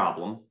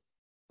problem,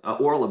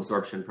 oral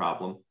absorption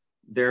problem,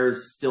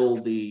 there's still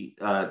the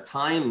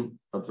time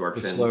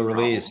absorption. The slow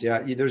release.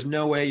 problem. Yeah. There's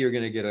no way you're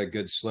going to get a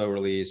good slow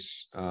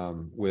release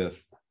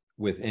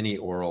with any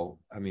oral.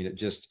 I mean, it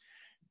just,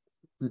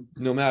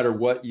 no matter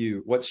what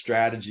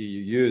strategy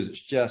you use, it's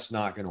just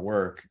not going to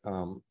work.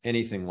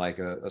 Anything like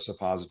a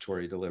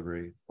suppository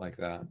delivery like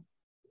that.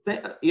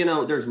 You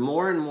know, there's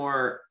more and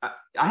more,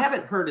 I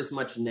haven't heard as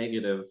much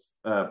negative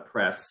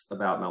press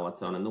about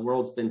melatonin. The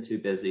world's been too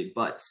busy,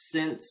 but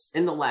since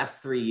in the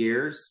last 3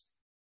 years,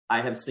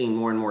 I have seen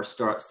more and more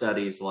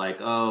studies like,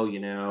 oh, you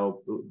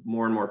know,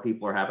 more and more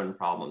people are having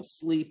problems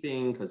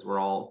sleeping because we're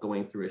all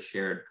going through a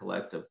shared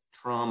collective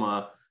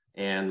trauma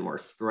and more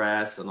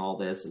stress and all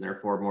this. And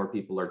therefore, more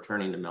people are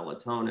turning to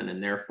melatonin,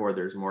 and therefore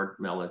there's more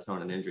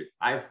melatonin injury.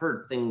 I've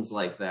heard things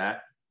like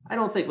that. I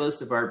don't think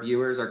most of our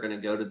viewers are going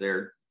to go to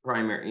their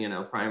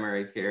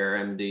primary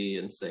care MD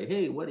and say,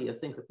 hey, what do you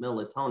think of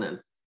melatonin?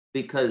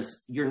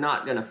 Because you're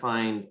not going to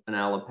find an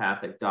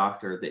allopathic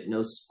doctor that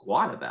knows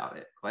squat about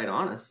it, quite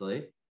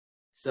honestly.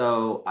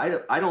 So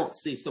I don't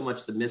see so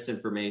much the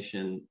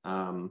misinformation.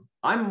 I'm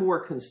more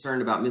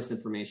concerned about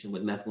misinformation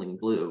with methylene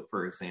blue,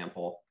 for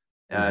example.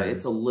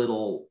 It's a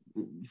little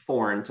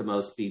foreign to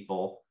most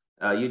people.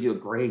 You do a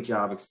great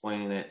job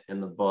explaining it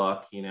in the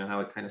book, you know, how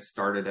it kind of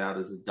started out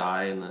as a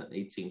dye in the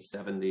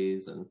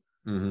 1870s.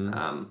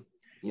 And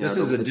this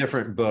is a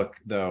different book,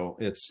 though.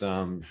 It's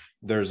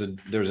there's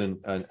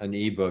an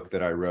ebook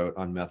that I wrote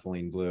on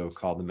methylene blue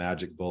called The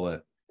Magic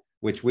Bullet,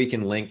 which we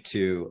can link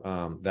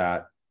to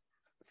that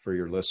for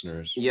your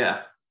listeners.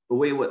 Yeah,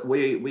 we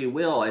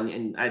will.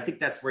 And I think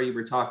that's where you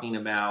were talking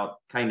about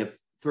kind of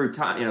through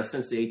time, you know,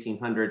 since the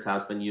 1800s, how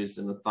it's been used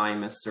in the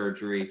thymus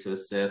surgery to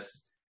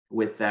assist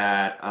with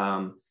that.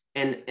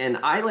 And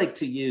I like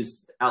to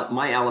use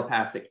my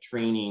allopathic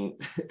training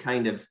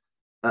kind of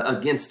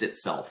against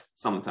itself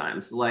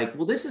sometimes. Like,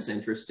 well, this is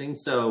interesting.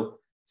 So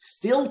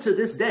still to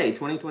this day,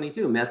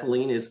 2022,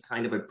 methylene is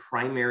kind of a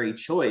primary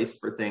choice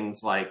for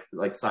things like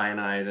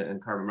cyanide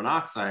and carbon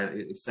monoxide,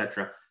 et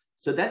cetera.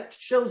 So that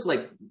shows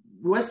like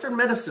Western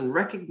medicine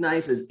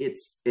recognizes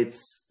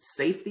its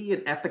safety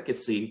and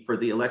efficacy for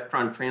the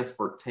electron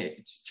transport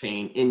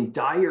chain in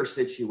dire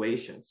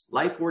situations,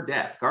 life or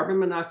death. Carbon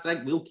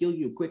monoxide will kill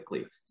you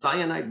quickly.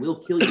 Cyanide will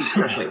kill you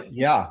quickly.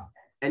 Yeah.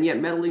 And yet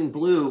methylene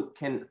blue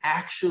can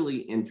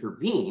actually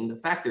intervene. The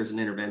fact there's an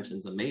intervention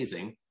is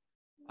amazing,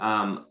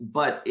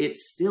 but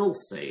it's still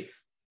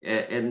safe.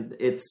 And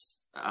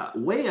it's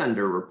way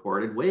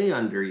underreported, way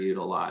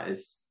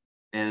underutilized.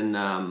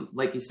 And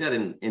like you said,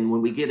 and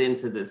when we get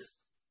into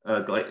this,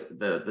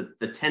 the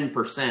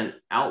 10%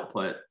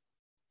 output,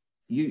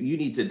 you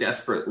need to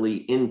desperately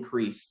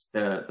increase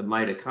the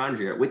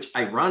mitochondria, which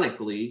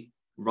ironically,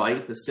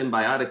 right, the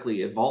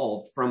symbiotically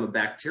evolved from a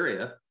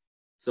bacteria.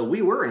 So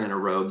we were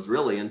anaerobes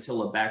really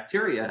until a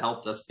bacteria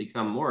helped us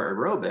become more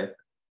aerobic.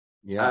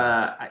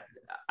 Yeah.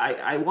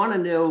 I want to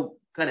know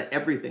kind of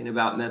everything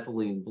about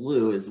methylene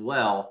blue as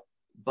well.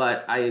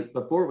 But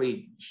before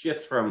we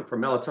shift from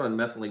melatonin and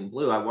methylene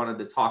blue, I wanted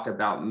to talk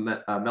about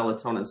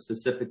melatonin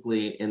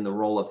specifically in the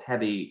role of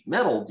heavy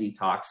metal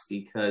detox,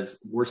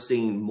 because we're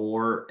seeing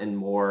more and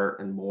more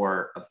and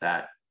more of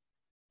that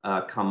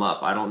come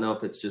up. I don't know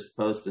if it's just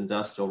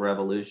post-industrial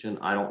revolution.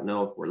 I don't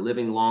know if we're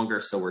living longer,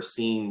 so we're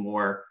seeing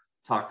more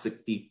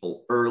toxic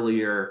people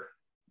earlier.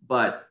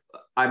 But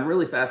I'm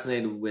really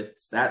fascinated with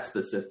that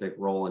specific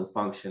role and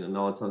function and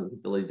melatonin's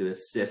ability to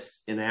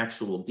assist in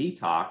actual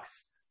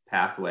detox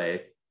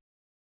pathway.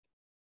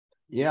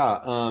 Yeah,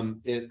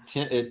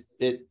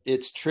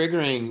 it's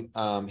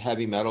triggering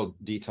heavy metal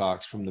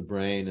detox from the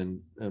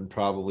brain and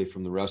probably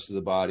from the rest of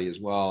the body as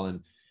well.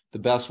 And the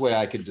best way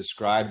I could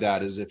describe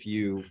that is if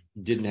you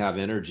didn't have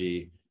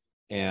energy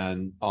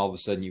and all of a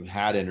sudden you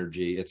had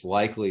energy, it's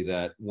likely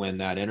that when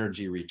that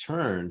energy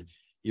returned,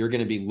 you're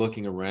going to be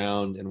looking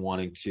around and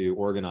wanting to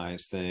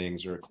organize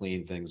things or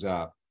clean things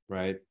up,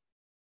 right?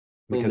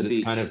 Because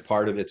it's kind of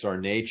part of it's our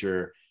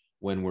nature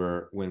when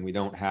we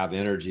don't have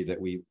energy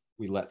that we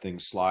let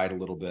things slide a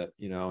little bit,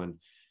 you know, and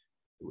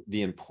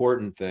the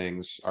important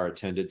things are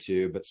attended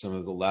to, but some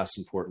of the less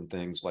important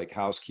things like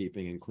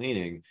housekeeping and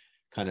cleaning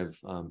kind of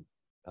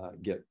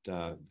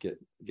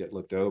get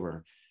looked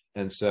over.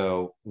 And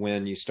so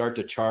when you start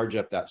to charge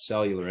up that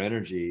cellular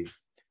energy,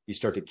 you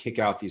start to kick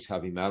out these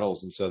heavy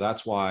metals. And so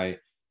that's why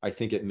I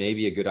think it may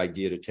be a good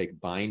idea to take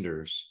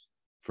binders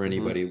for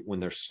anybody when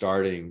they're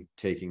starting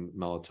taking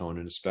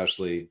melatonin,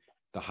 especially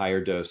the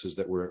higher doses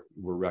that we're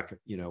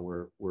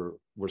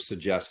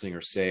suggesting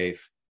are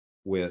safe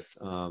with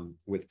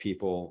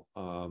people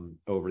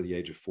over the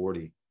age of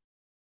 40.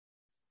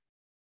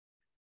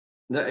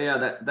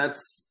 Yeah,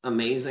 that's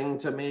amazing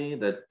to me.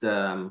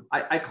 That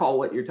I call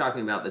what you're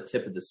talking about the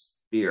tip of the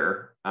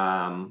spear.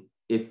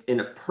 If in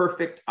a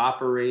perfect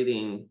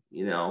operating,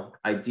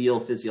 ideal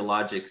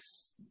physiologic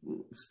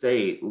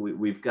state,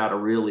 we've got a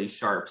really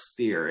sharp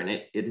spear, and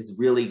it is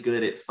really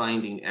good at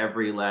finding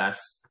every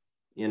last,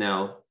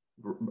 a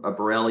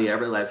Borrelia,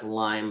 every last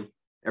Lyme,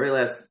 every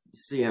last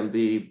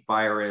CMV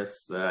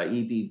virus,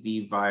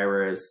 EBV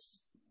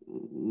virus,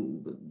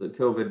 the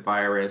COVID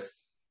virus.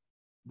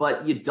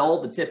 But you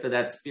dull the tip of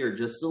that spear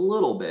just a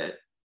little bit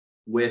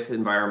with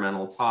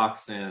environmental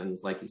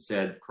toxins, like you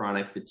said,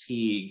 chronic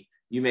fatigue.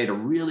 You made a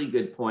really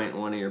good point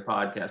in one of your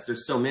podcasts.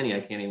 There's so many,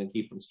 I can't even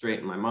keep them straight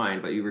in my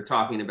mind, but you were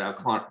talking about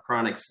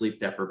chronic sleep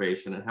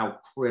deprivation and how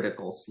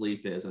critical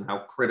sleep is and how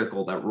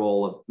critical that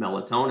role of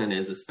melatonin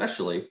is,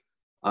 especially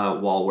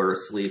while we're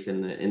asleep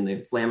in the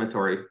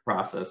inflammatory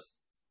process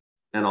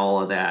and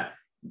all of that.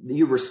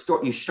 You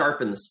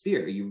sharpen the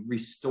spear, you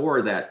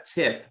restore that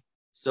tip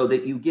so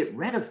that you get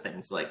rid of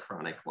things like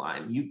chronic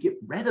Lyme, you get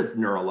rid of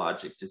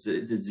neurologic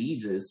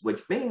diseases,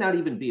 which may not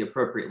even be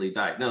appropriately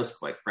diagnosed,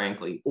 quite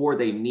frankly, or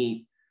they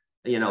meet,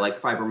 like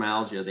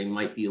fibromyalgia, they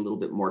might be a little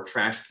bit more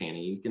trash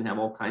canny. You can have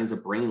all kinds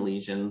of brain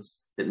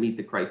lesions that meet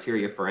the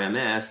criteria for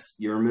MS.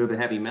 You remove a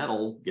heavy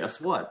metal,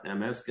 guess what?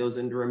 MS goes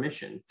into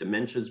remission,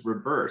 dementia's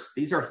reversed.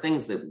 These are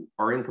things that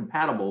are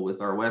incompatible with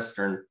our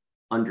Western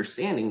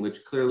understanding,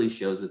 which clearly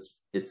shows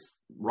it's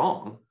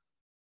wrong.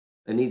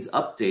 It needs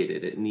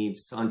updated. It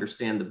needs to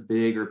understand the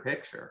bigger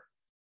picture.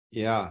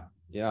 Yeah,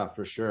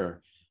 for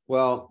sure.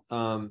 Well,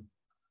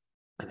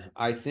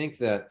 I think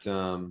that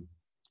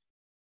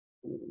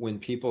when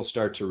people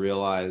start to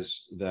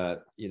realize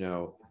that,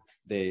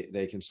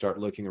 they can start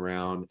looking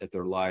around at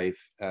their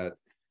life, at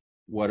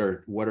what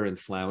are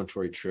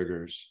inflammatory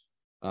triggers,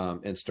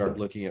 and start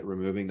looking at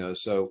removing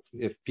those. So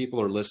if people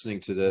are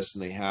listening to this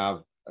and they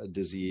have a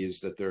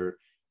disease that they're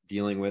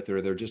dealing with,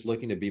 or they're just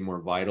looking to be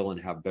more vital and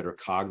have better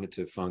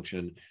cognitive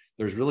function,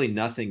 there's really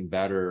nothing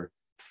better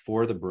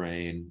for the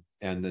brain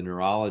and the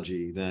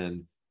neurology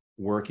than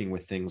working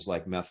with things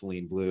like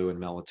methylene blue and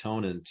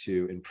melatonin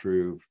to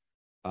improve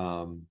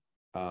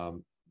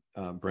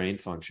brain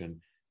function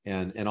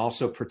and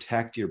also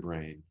protect your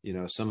brain.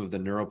 Some of the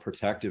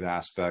neuroprotective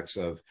aspects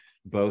of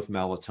both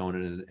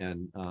melatonin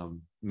and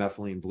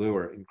methylene blue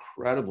are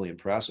incredibly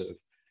impressive.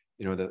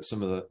 That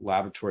some of the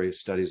laboratory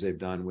studies they've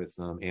done with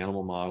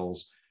animal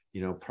models,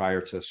 prior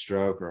to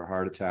stroke or a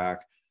heart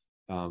attack,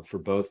 for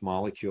both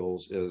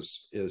molecules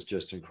is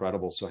just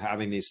incredible. So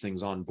having these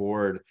things on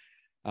board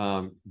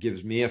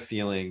gives me a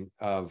feeling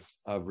of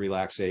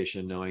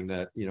relaxation, knowing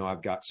that,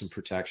 I've got some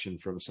protection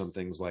from some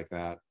things like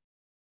that.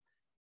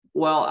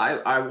 Well,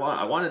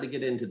 I wanted to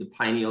get into the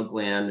pineal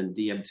gland and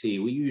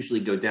DMT. We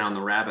usually go down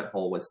the rabbit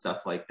hole with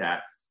stuff like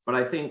that. But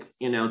I think,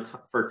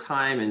 for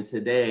time and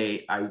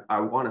today,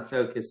 I want to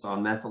focus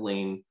on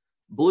methylene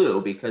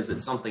blue because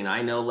it's something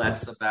I know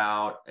less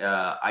about.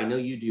 I know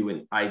you do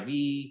an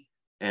IV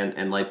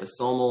and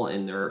liposomal,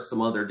 and there are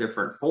some other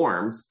different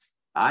forms.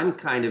 I'm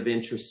kind of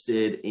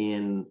interested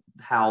in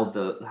how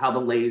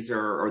the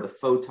laser or the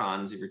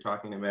photons that you're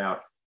talking about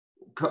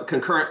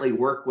concurrently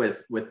work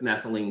with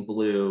methylene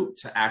blue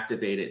to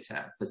activate it,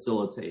 to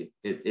facilitate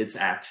its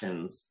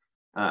actions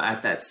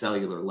at that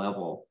cellular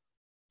level.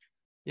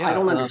 Yeah, I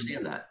don't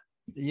understand that.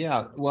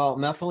 Yeah, well,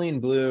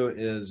 methylene blue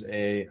is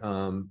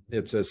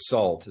it's a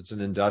salt. It's an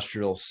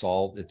industrial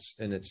salt. It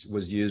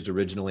was used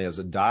originally as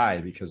a dye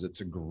because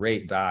it's a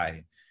great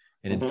dye.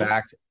 And in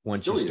fact,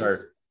 once you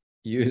start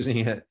using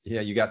it,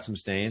 you got some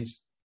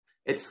stains.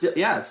 It's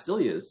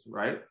still used,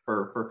 right?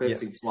 For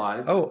fixing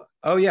slides.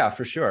 Oh yeah,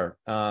 for sure.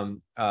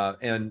 And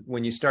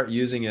when you start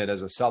using it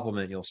as a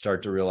supplement, you'll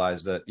start to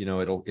realize that,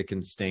 it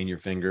can stain your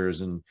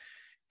fingers and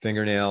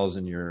fingernails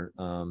and your,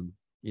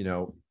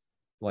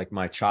 like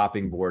my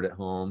chopping board at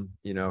home,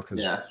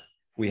 because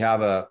we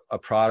have a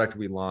product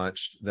we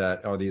launched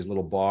that are these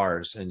little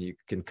bars, and you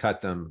can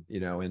cut them,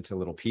 into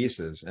little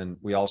pieces. And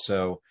we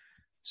also,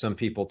 some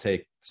people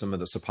take some of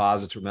the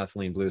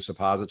methylene blue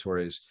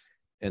suppositories,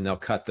 and they'll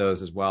cut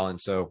those as well. And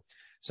so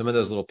some of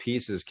those little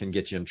pieces can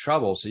get you in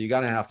trouble. So you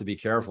got to have to be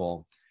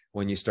careful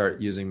when you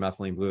start using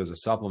methylene blue as a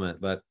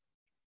supplement. But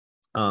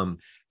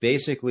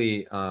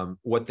basically,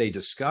 what they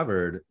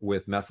discovered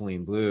with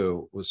methylene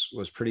blue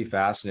was pretty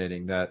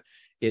fascinating, that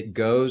it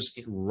goes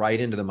right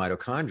into the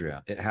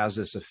mitochondria. It has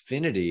this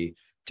affinity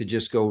to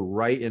just go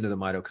right into the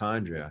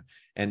mitochondria.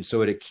 And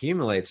so it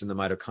accumulates in the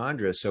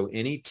mitochondria. So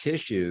any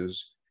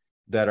tissues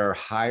that are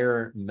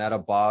higher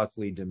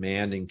metabolically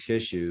demanding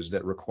tissues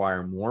that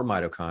require more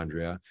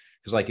mitochondria,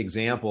 because like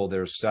example,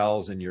 there's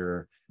cells in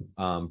your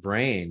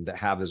brain that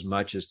have as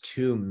much as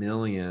 2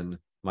 million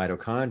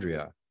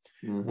mitochondria,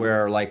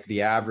 where like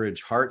the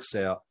average heart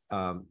cell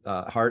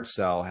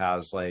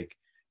has like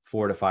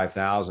 4,000 to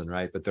 5,000,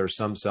 right? But there's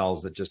some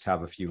cells that just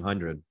have a few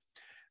hundred.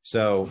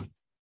 So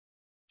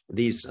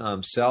these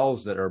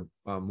cells that are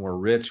more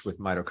rich with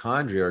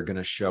mitochondria are going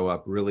to show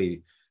up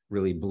really,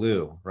 really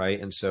blue,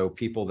 right? And so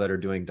people that are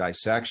doing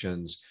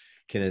dissections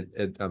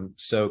can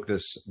soak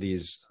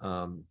these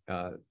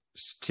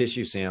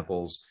tissue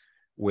samples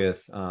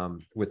with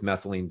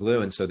methylene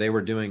blue. And so they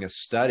were doing a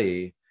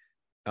study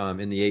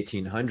in the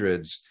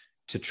 1800s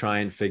to try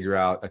and figure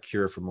out a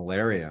cure for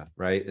malaria,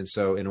 right? And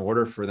so in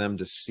order for them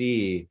to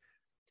see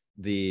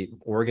the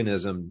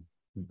organism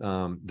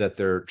that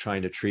they're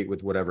trying to treat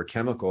with whatever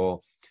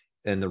chemical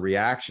and the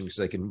reaction, because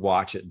they can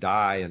watch it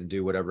die and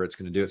do whatever it's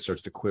going to do, it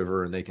starts to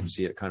quiver and they can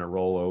see it kind of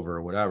roll over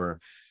or whatever.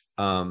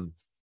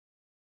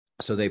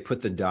 So they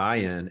put the dye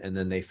in, and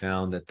then they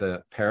found that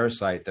the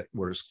parasite that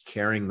was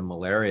carrying the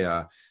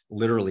malaria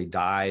literally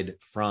died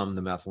from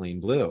the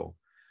methylene blue.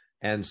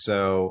 And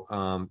so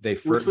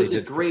which was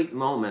a great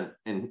moment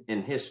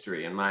in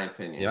history, in my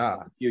opinion.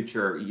 Yeah,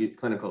 future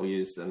clinical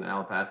use and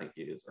allopathic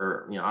use,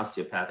 or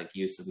osteopathic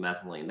use of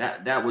methylene.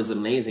 That was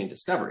amazing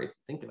discovery.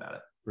 Think about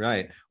it.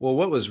 Right. Well,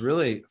 what was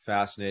really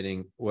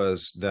fascinating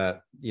was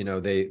that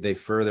they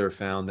further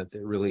found that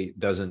it really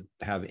doesn't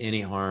have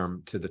any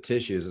harm to the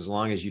tissues as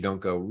long as you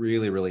don't go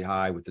really, really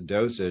high with the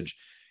dosage.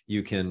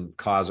 You can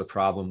cause a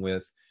problem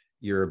with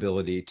your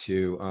ability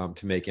to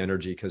make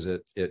energy, because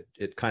it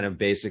kind of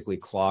basically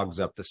clogs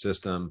up the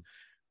system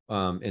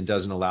and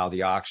doesn't allow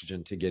the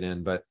oxygen to get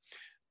in. But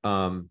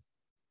because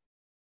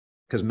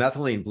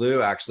methylene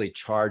blue actually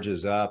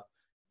charges up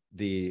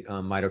the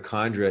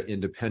mitochondria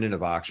independent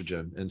of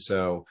oxygen, and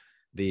so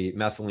the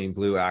methylene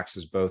blue acts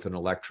as both an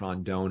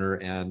electron donor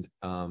and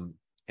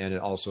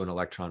also an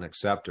electron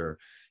acceptor,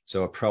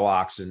 so a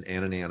pro-oxidant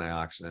and an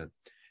antioxidant.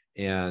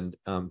 And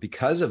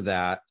because of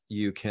that,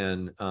 you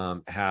can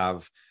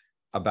have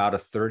about a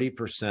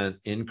 30%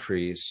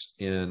 increase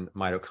in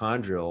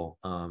mitochondrial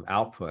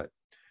output,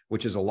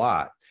 which is a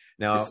lot.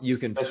 Now you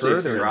can especially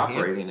if you're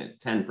operating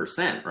at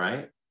 10%,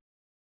 right?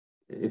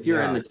 If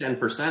you're in the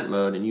 10%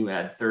 mode and you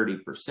add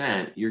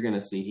 30%, you're going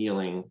to see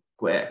healing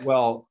quick.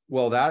 Well,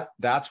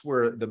 that's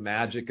where the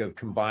magic of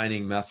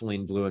combining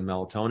methylene blue and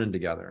melatonin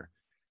together,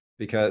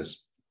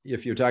 because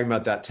if you're talking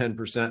about that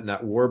 10% and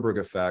that Warburg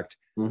effect,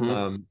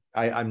 I'm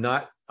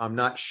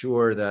not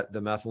sure that the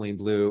methylene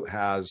blue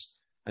has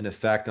an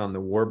effect on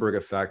the Warburg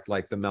effect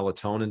like the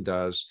melatonin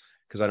does,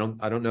 because I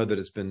don't know that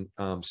it's been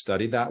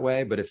studied that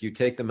way. But if you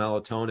take the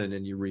melatonin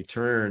and you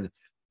return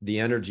the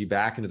energy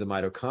back into the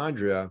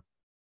mitochondria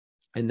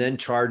and then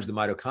charge the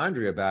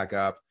mitochondria back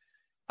up,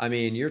 I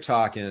mean, you're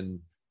talking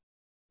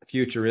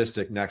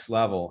futuristic next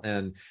level.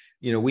 And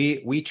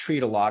we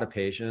treat a lot of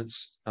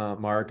patients,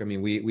 Mark. I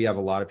mean, we have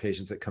a lot of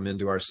patients that come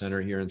into our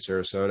center here in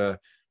Sarasota,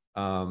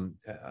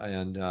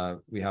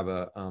 and we have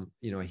a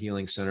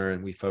healing center,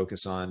 and we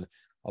focus on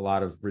a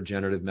lot of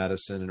regenerative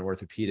medicine and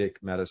orthopedic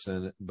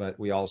medicine, but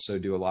we also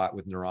do a lot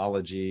with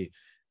neurology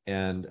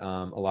and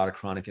a lot of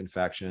chronic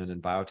infection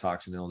and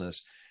biotoxin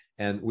illness.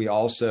 And we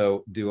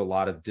also do a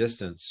lot of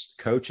distance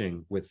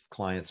coaching with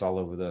clients all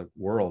over the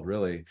world,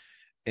 really.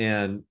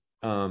 And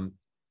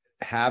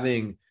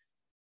having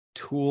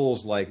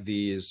tools like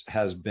these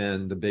has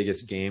been the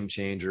biggest game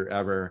changer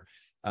ever.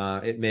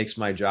 It makes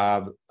my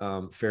job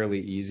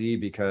fairly easy,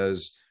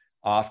 because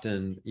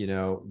often,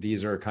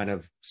 these are kind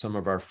of some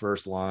of our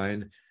first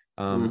line,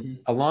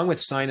 along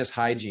with sinus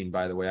hygiene,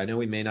 by the way. I know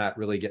we may not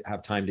really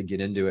have time to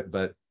get into it,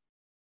 but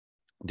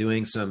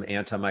doing some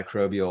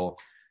antimicrobial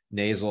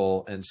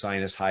nasal and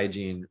sinus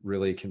hygiene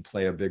really can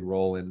play a big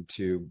role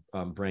into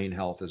brain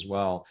health as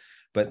well.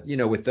 But,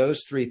 with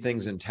those three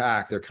things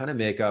intact, they're kind of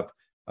make up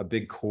a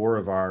big core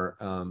of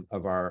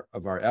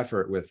our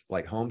effort with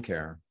like home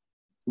care.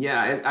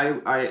 Yeah,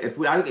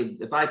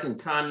 if I can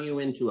con you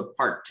into a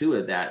part two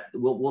of that,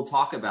 we'll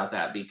talk about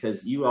that,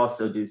 because you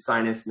also do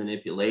sinus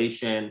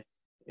manipulation,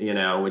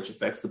 which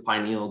affects the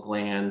pineal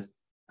gland,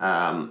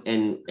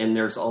 and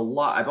there's a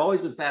lot. I've always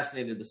been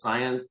fascinated with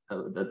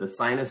the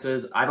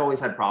sinuses. I've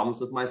always had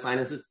problems with my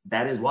sinuses.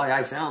 That is why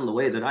I sound the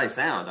way that I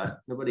sound.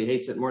 Nobody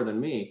hates it more than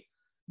me.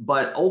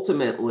 But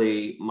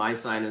ultimately, my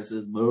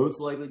sinuses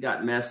most likely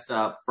got messed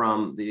up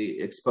from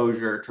the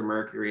exposure to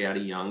mercury at a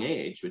young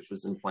age, which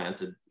was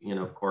implanted,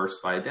 of course,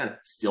 by a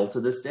dentist. Still to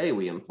this day,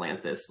 we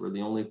implant this. We're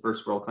the only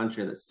first world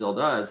country that still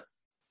does,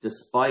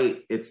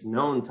 despite its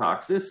known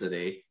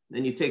toxicity.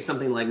 Then you take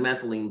something like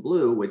methylene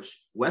blue,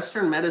 which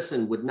Western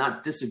medicine would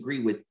not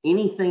disagree with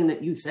anything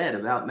that you said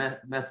about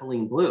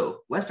methylene blue.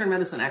 Western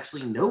medicine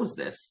actually knows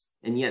this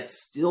and yet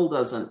still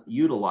doesn't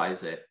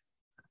utilize it.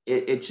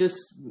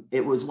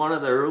 It was one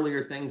of the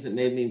earlier things that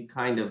made me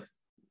kind of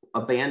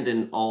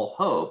abandon all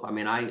hope. I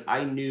mean,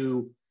 I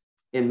knew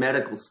in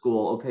medical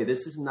school, okay,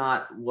 this is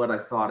not what I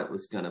thought it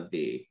was going to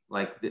be.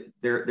 Like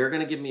they're going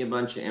to give me a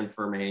bunch of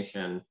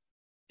information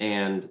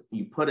and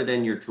you put it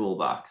in your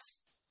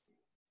toolbox.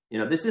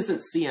 This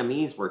isn't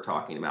CMEs we're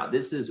talking about.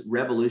 This is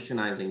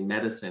revolutionizing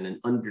medicine and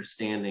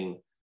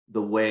understanding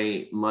the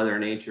way Mother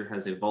Nature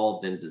has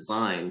evolved and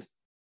designed.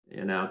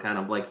 Kind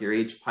of like your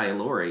H.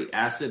 pylori,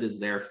 acid is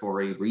there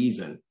for a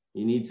reason.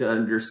 You need to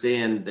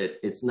understand that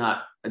it's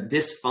not a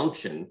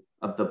dysfunction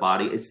of the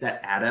body. It's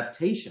that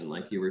adaptation,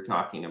 like you were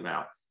talking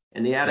about.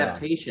 And the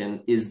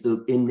adaptation is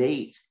the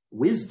innate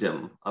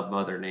wisdom of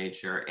Mother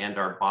Nature and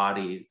our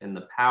body and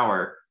the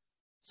power.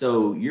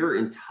 So your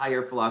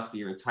entire philosophy,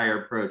 your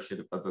entire approach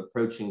of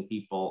approaching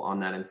people on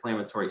that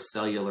inflammatory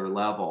cellular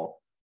level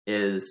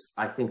is,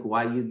 I think,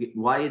 why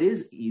it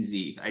is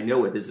easy. I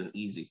know it isn't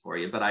easy for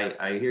you, but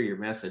I hear your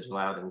message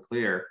loud and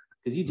clear,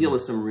 because you deal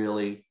with some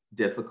really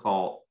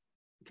difficult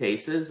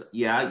cases.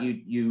 Yeah,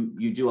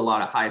 you do a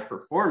lot of high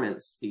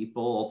performance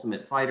people,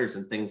 ultimate fighters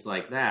and things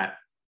like that,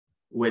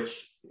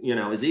 which, you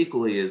know, is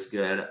equally as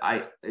good.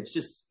 It's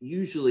just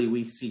usually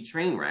we see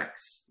train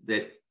wrecks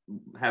that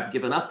have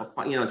given up.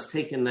 You know, it's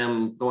taken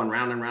them going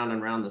round and round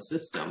and round the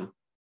system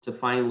to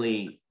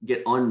finally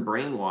get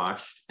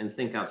unbrainwashed and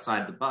think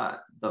outside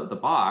the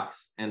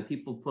box. And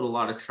people put a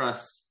lot of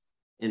trust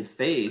and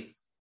faith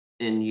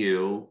in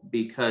you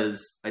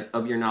because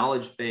of your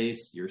knowledge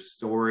base, your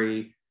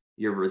story,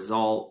 your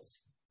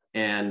results,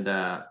 and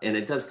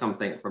it does come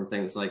from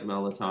things like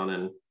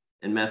melatonin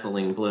and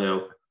methylene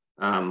blue.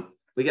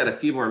 We got a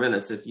few more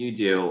minutes if you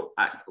do.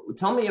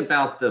 Tell me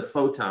about the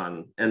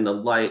photon and the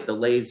light, the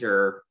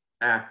laser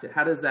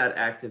how does that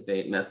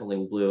activate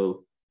methylene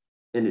blue?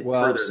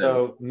 Well,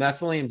 so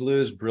methylene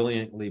blue is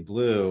brilliantly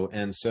blue,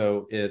 and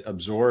so it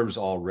absorbs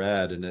all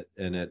red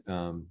and it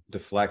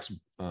deflects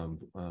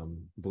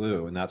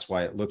blue, and that's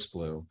why it looks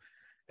blue.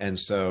 And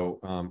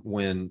so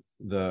when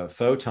the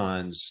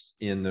photons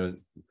in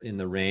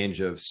the range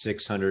of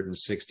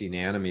 660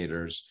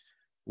 nanometers,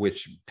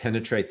 which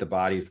penetrate the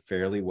body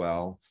fairly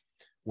well,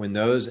 when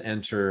those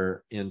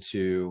enter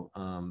into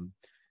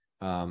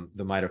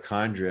the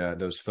mitochondria,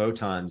 those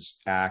photons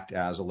act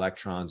as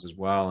electrons as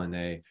well, and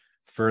they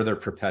further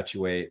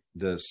perpetuate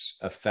this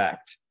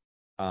effect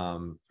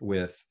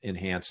with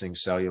enhancing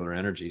cellular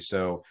energy.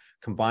 So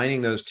combining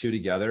those two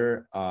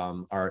together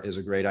is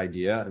a great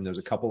idea, and there's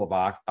a couple of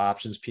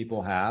options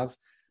people have.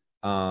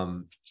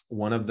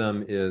 One of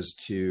them is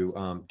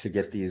to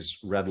get these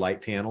red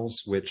light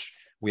panels, which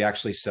we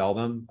actually sell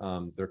them.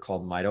 They're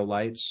called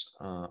MitoLights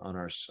on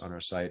our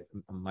site,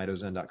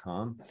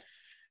 mitozen.com.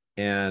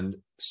 And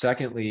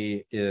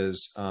secondly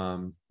is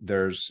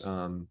there's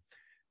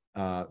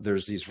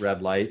these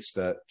red lights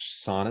that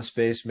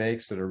SaunaSpace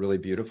makes that are really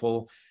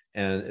beautiful.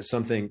 And it's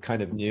something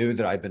kind of new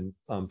that I've been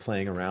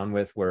playing around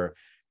with, where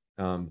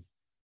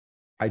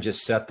I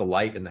just set the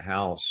light in the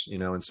house, you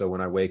know, and so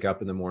when I wake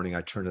up in the morning,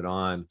 I turn it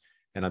on,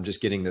 and I'm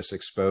just getting this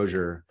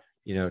exposure,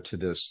 you know, to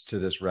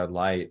this red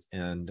light.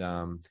 And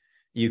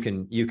you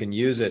can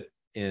use it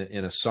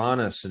in a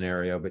sauna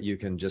scenario, but you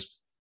can just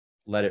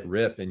let it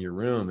rip in your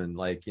room. And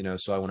like, you know,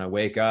 so when I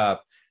wake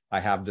up,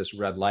 I have this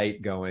red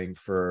light going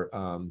for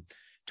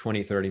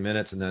 20, 30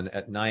 minutes. And then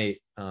at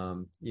night,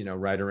 you know,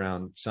 right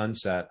around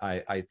sunset,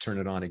 I turn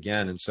it on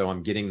again. And so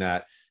I'm getting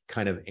that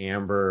kind of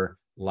amber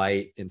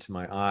light into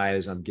my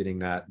eyes. I'm getting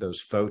those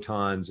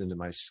photons into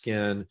my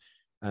skin.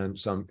 And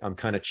so I'm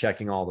kind of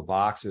checking all the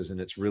boxes, and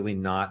it's really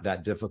not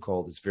that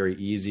difficult. It's very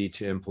easy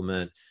to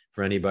implement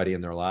for anybody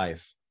in their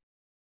life.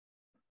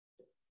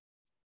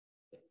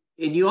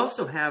 And you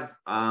also have,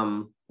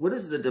 what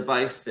is the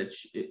device that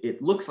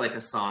it looks like a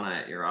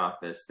sauna at your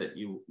office that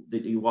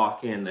you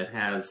walk in that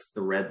has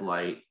the red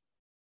light?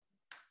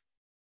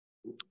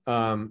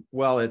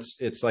 Well,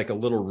 it's like a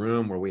little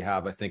room where we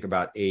have, I think,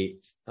 about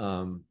 8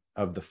 of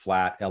the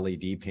flat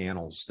LED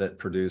panels that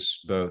produce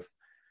both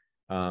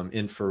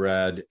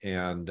infrared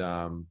and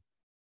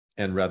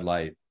red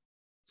light.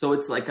 So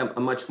it's like a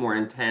much more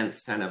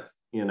intense kind of,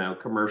 you know,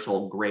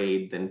 commercial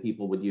grade than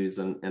people would use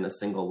in a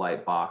single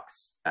light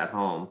box at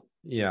home.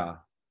 Yeah.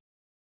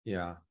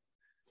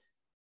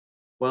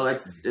 Well,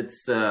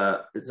 it's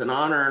an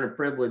honor and a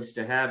privilege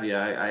to have you.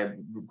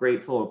 I'm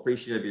grateful,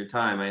 appreciative of your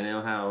time. I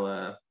know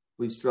how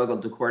we've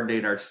struggled to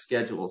coordinate our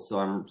schedule, so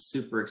I'm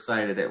super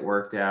excited it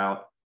worked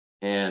out.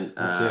 And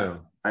I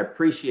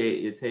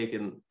appreciate you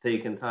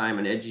taking time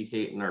and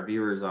educating our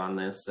viewers on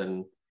this.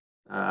 And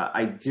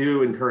I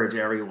do encourage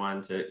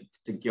everyone to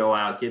go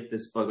out, get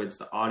this book. It's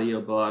the audio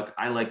book.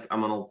 I'm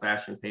an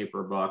old-fashioned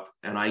paper book,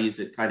 and I use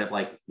it kind of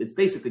like, it's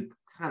basically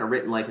kind of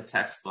written like a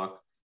textbook.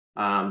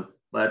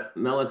 But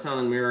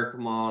Melatonin Miracle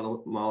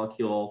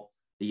Molecule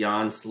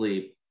Beyond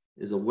Sleep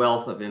is a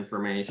wealth of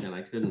information.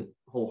 I couldn't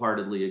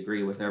wholeheartedly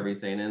agree with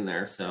everything in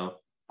there. So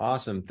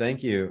awesome.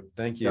 Thank you,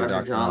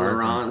 Dr. John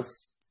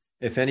Marantz.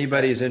 If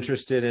anybody's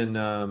interested in,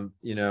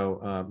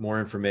 more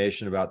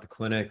information about the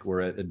clinic, we're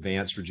at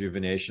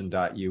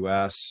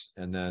advancedrejuvenation.us,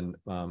 and then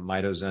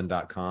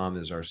mitozen.com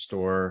is our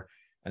store,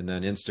 and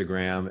then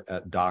Instagram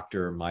at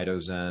Dr.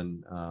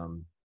 Mitozen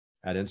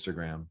at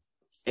Instagram.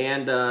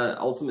 And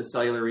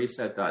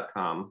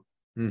ultimatecellularreset.com.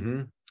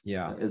 Mm-hmm.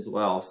 Yeah. As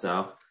well.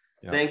 So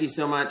Thank you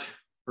so much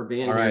for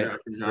being here,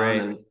 Dr. John.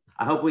 Great. And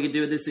I hope we can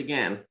do this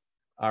again.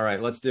 All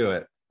right, let's do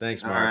it.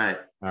 Thanks, Mark. All right.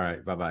 All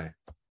right. Bye-bye.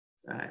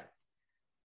 All right.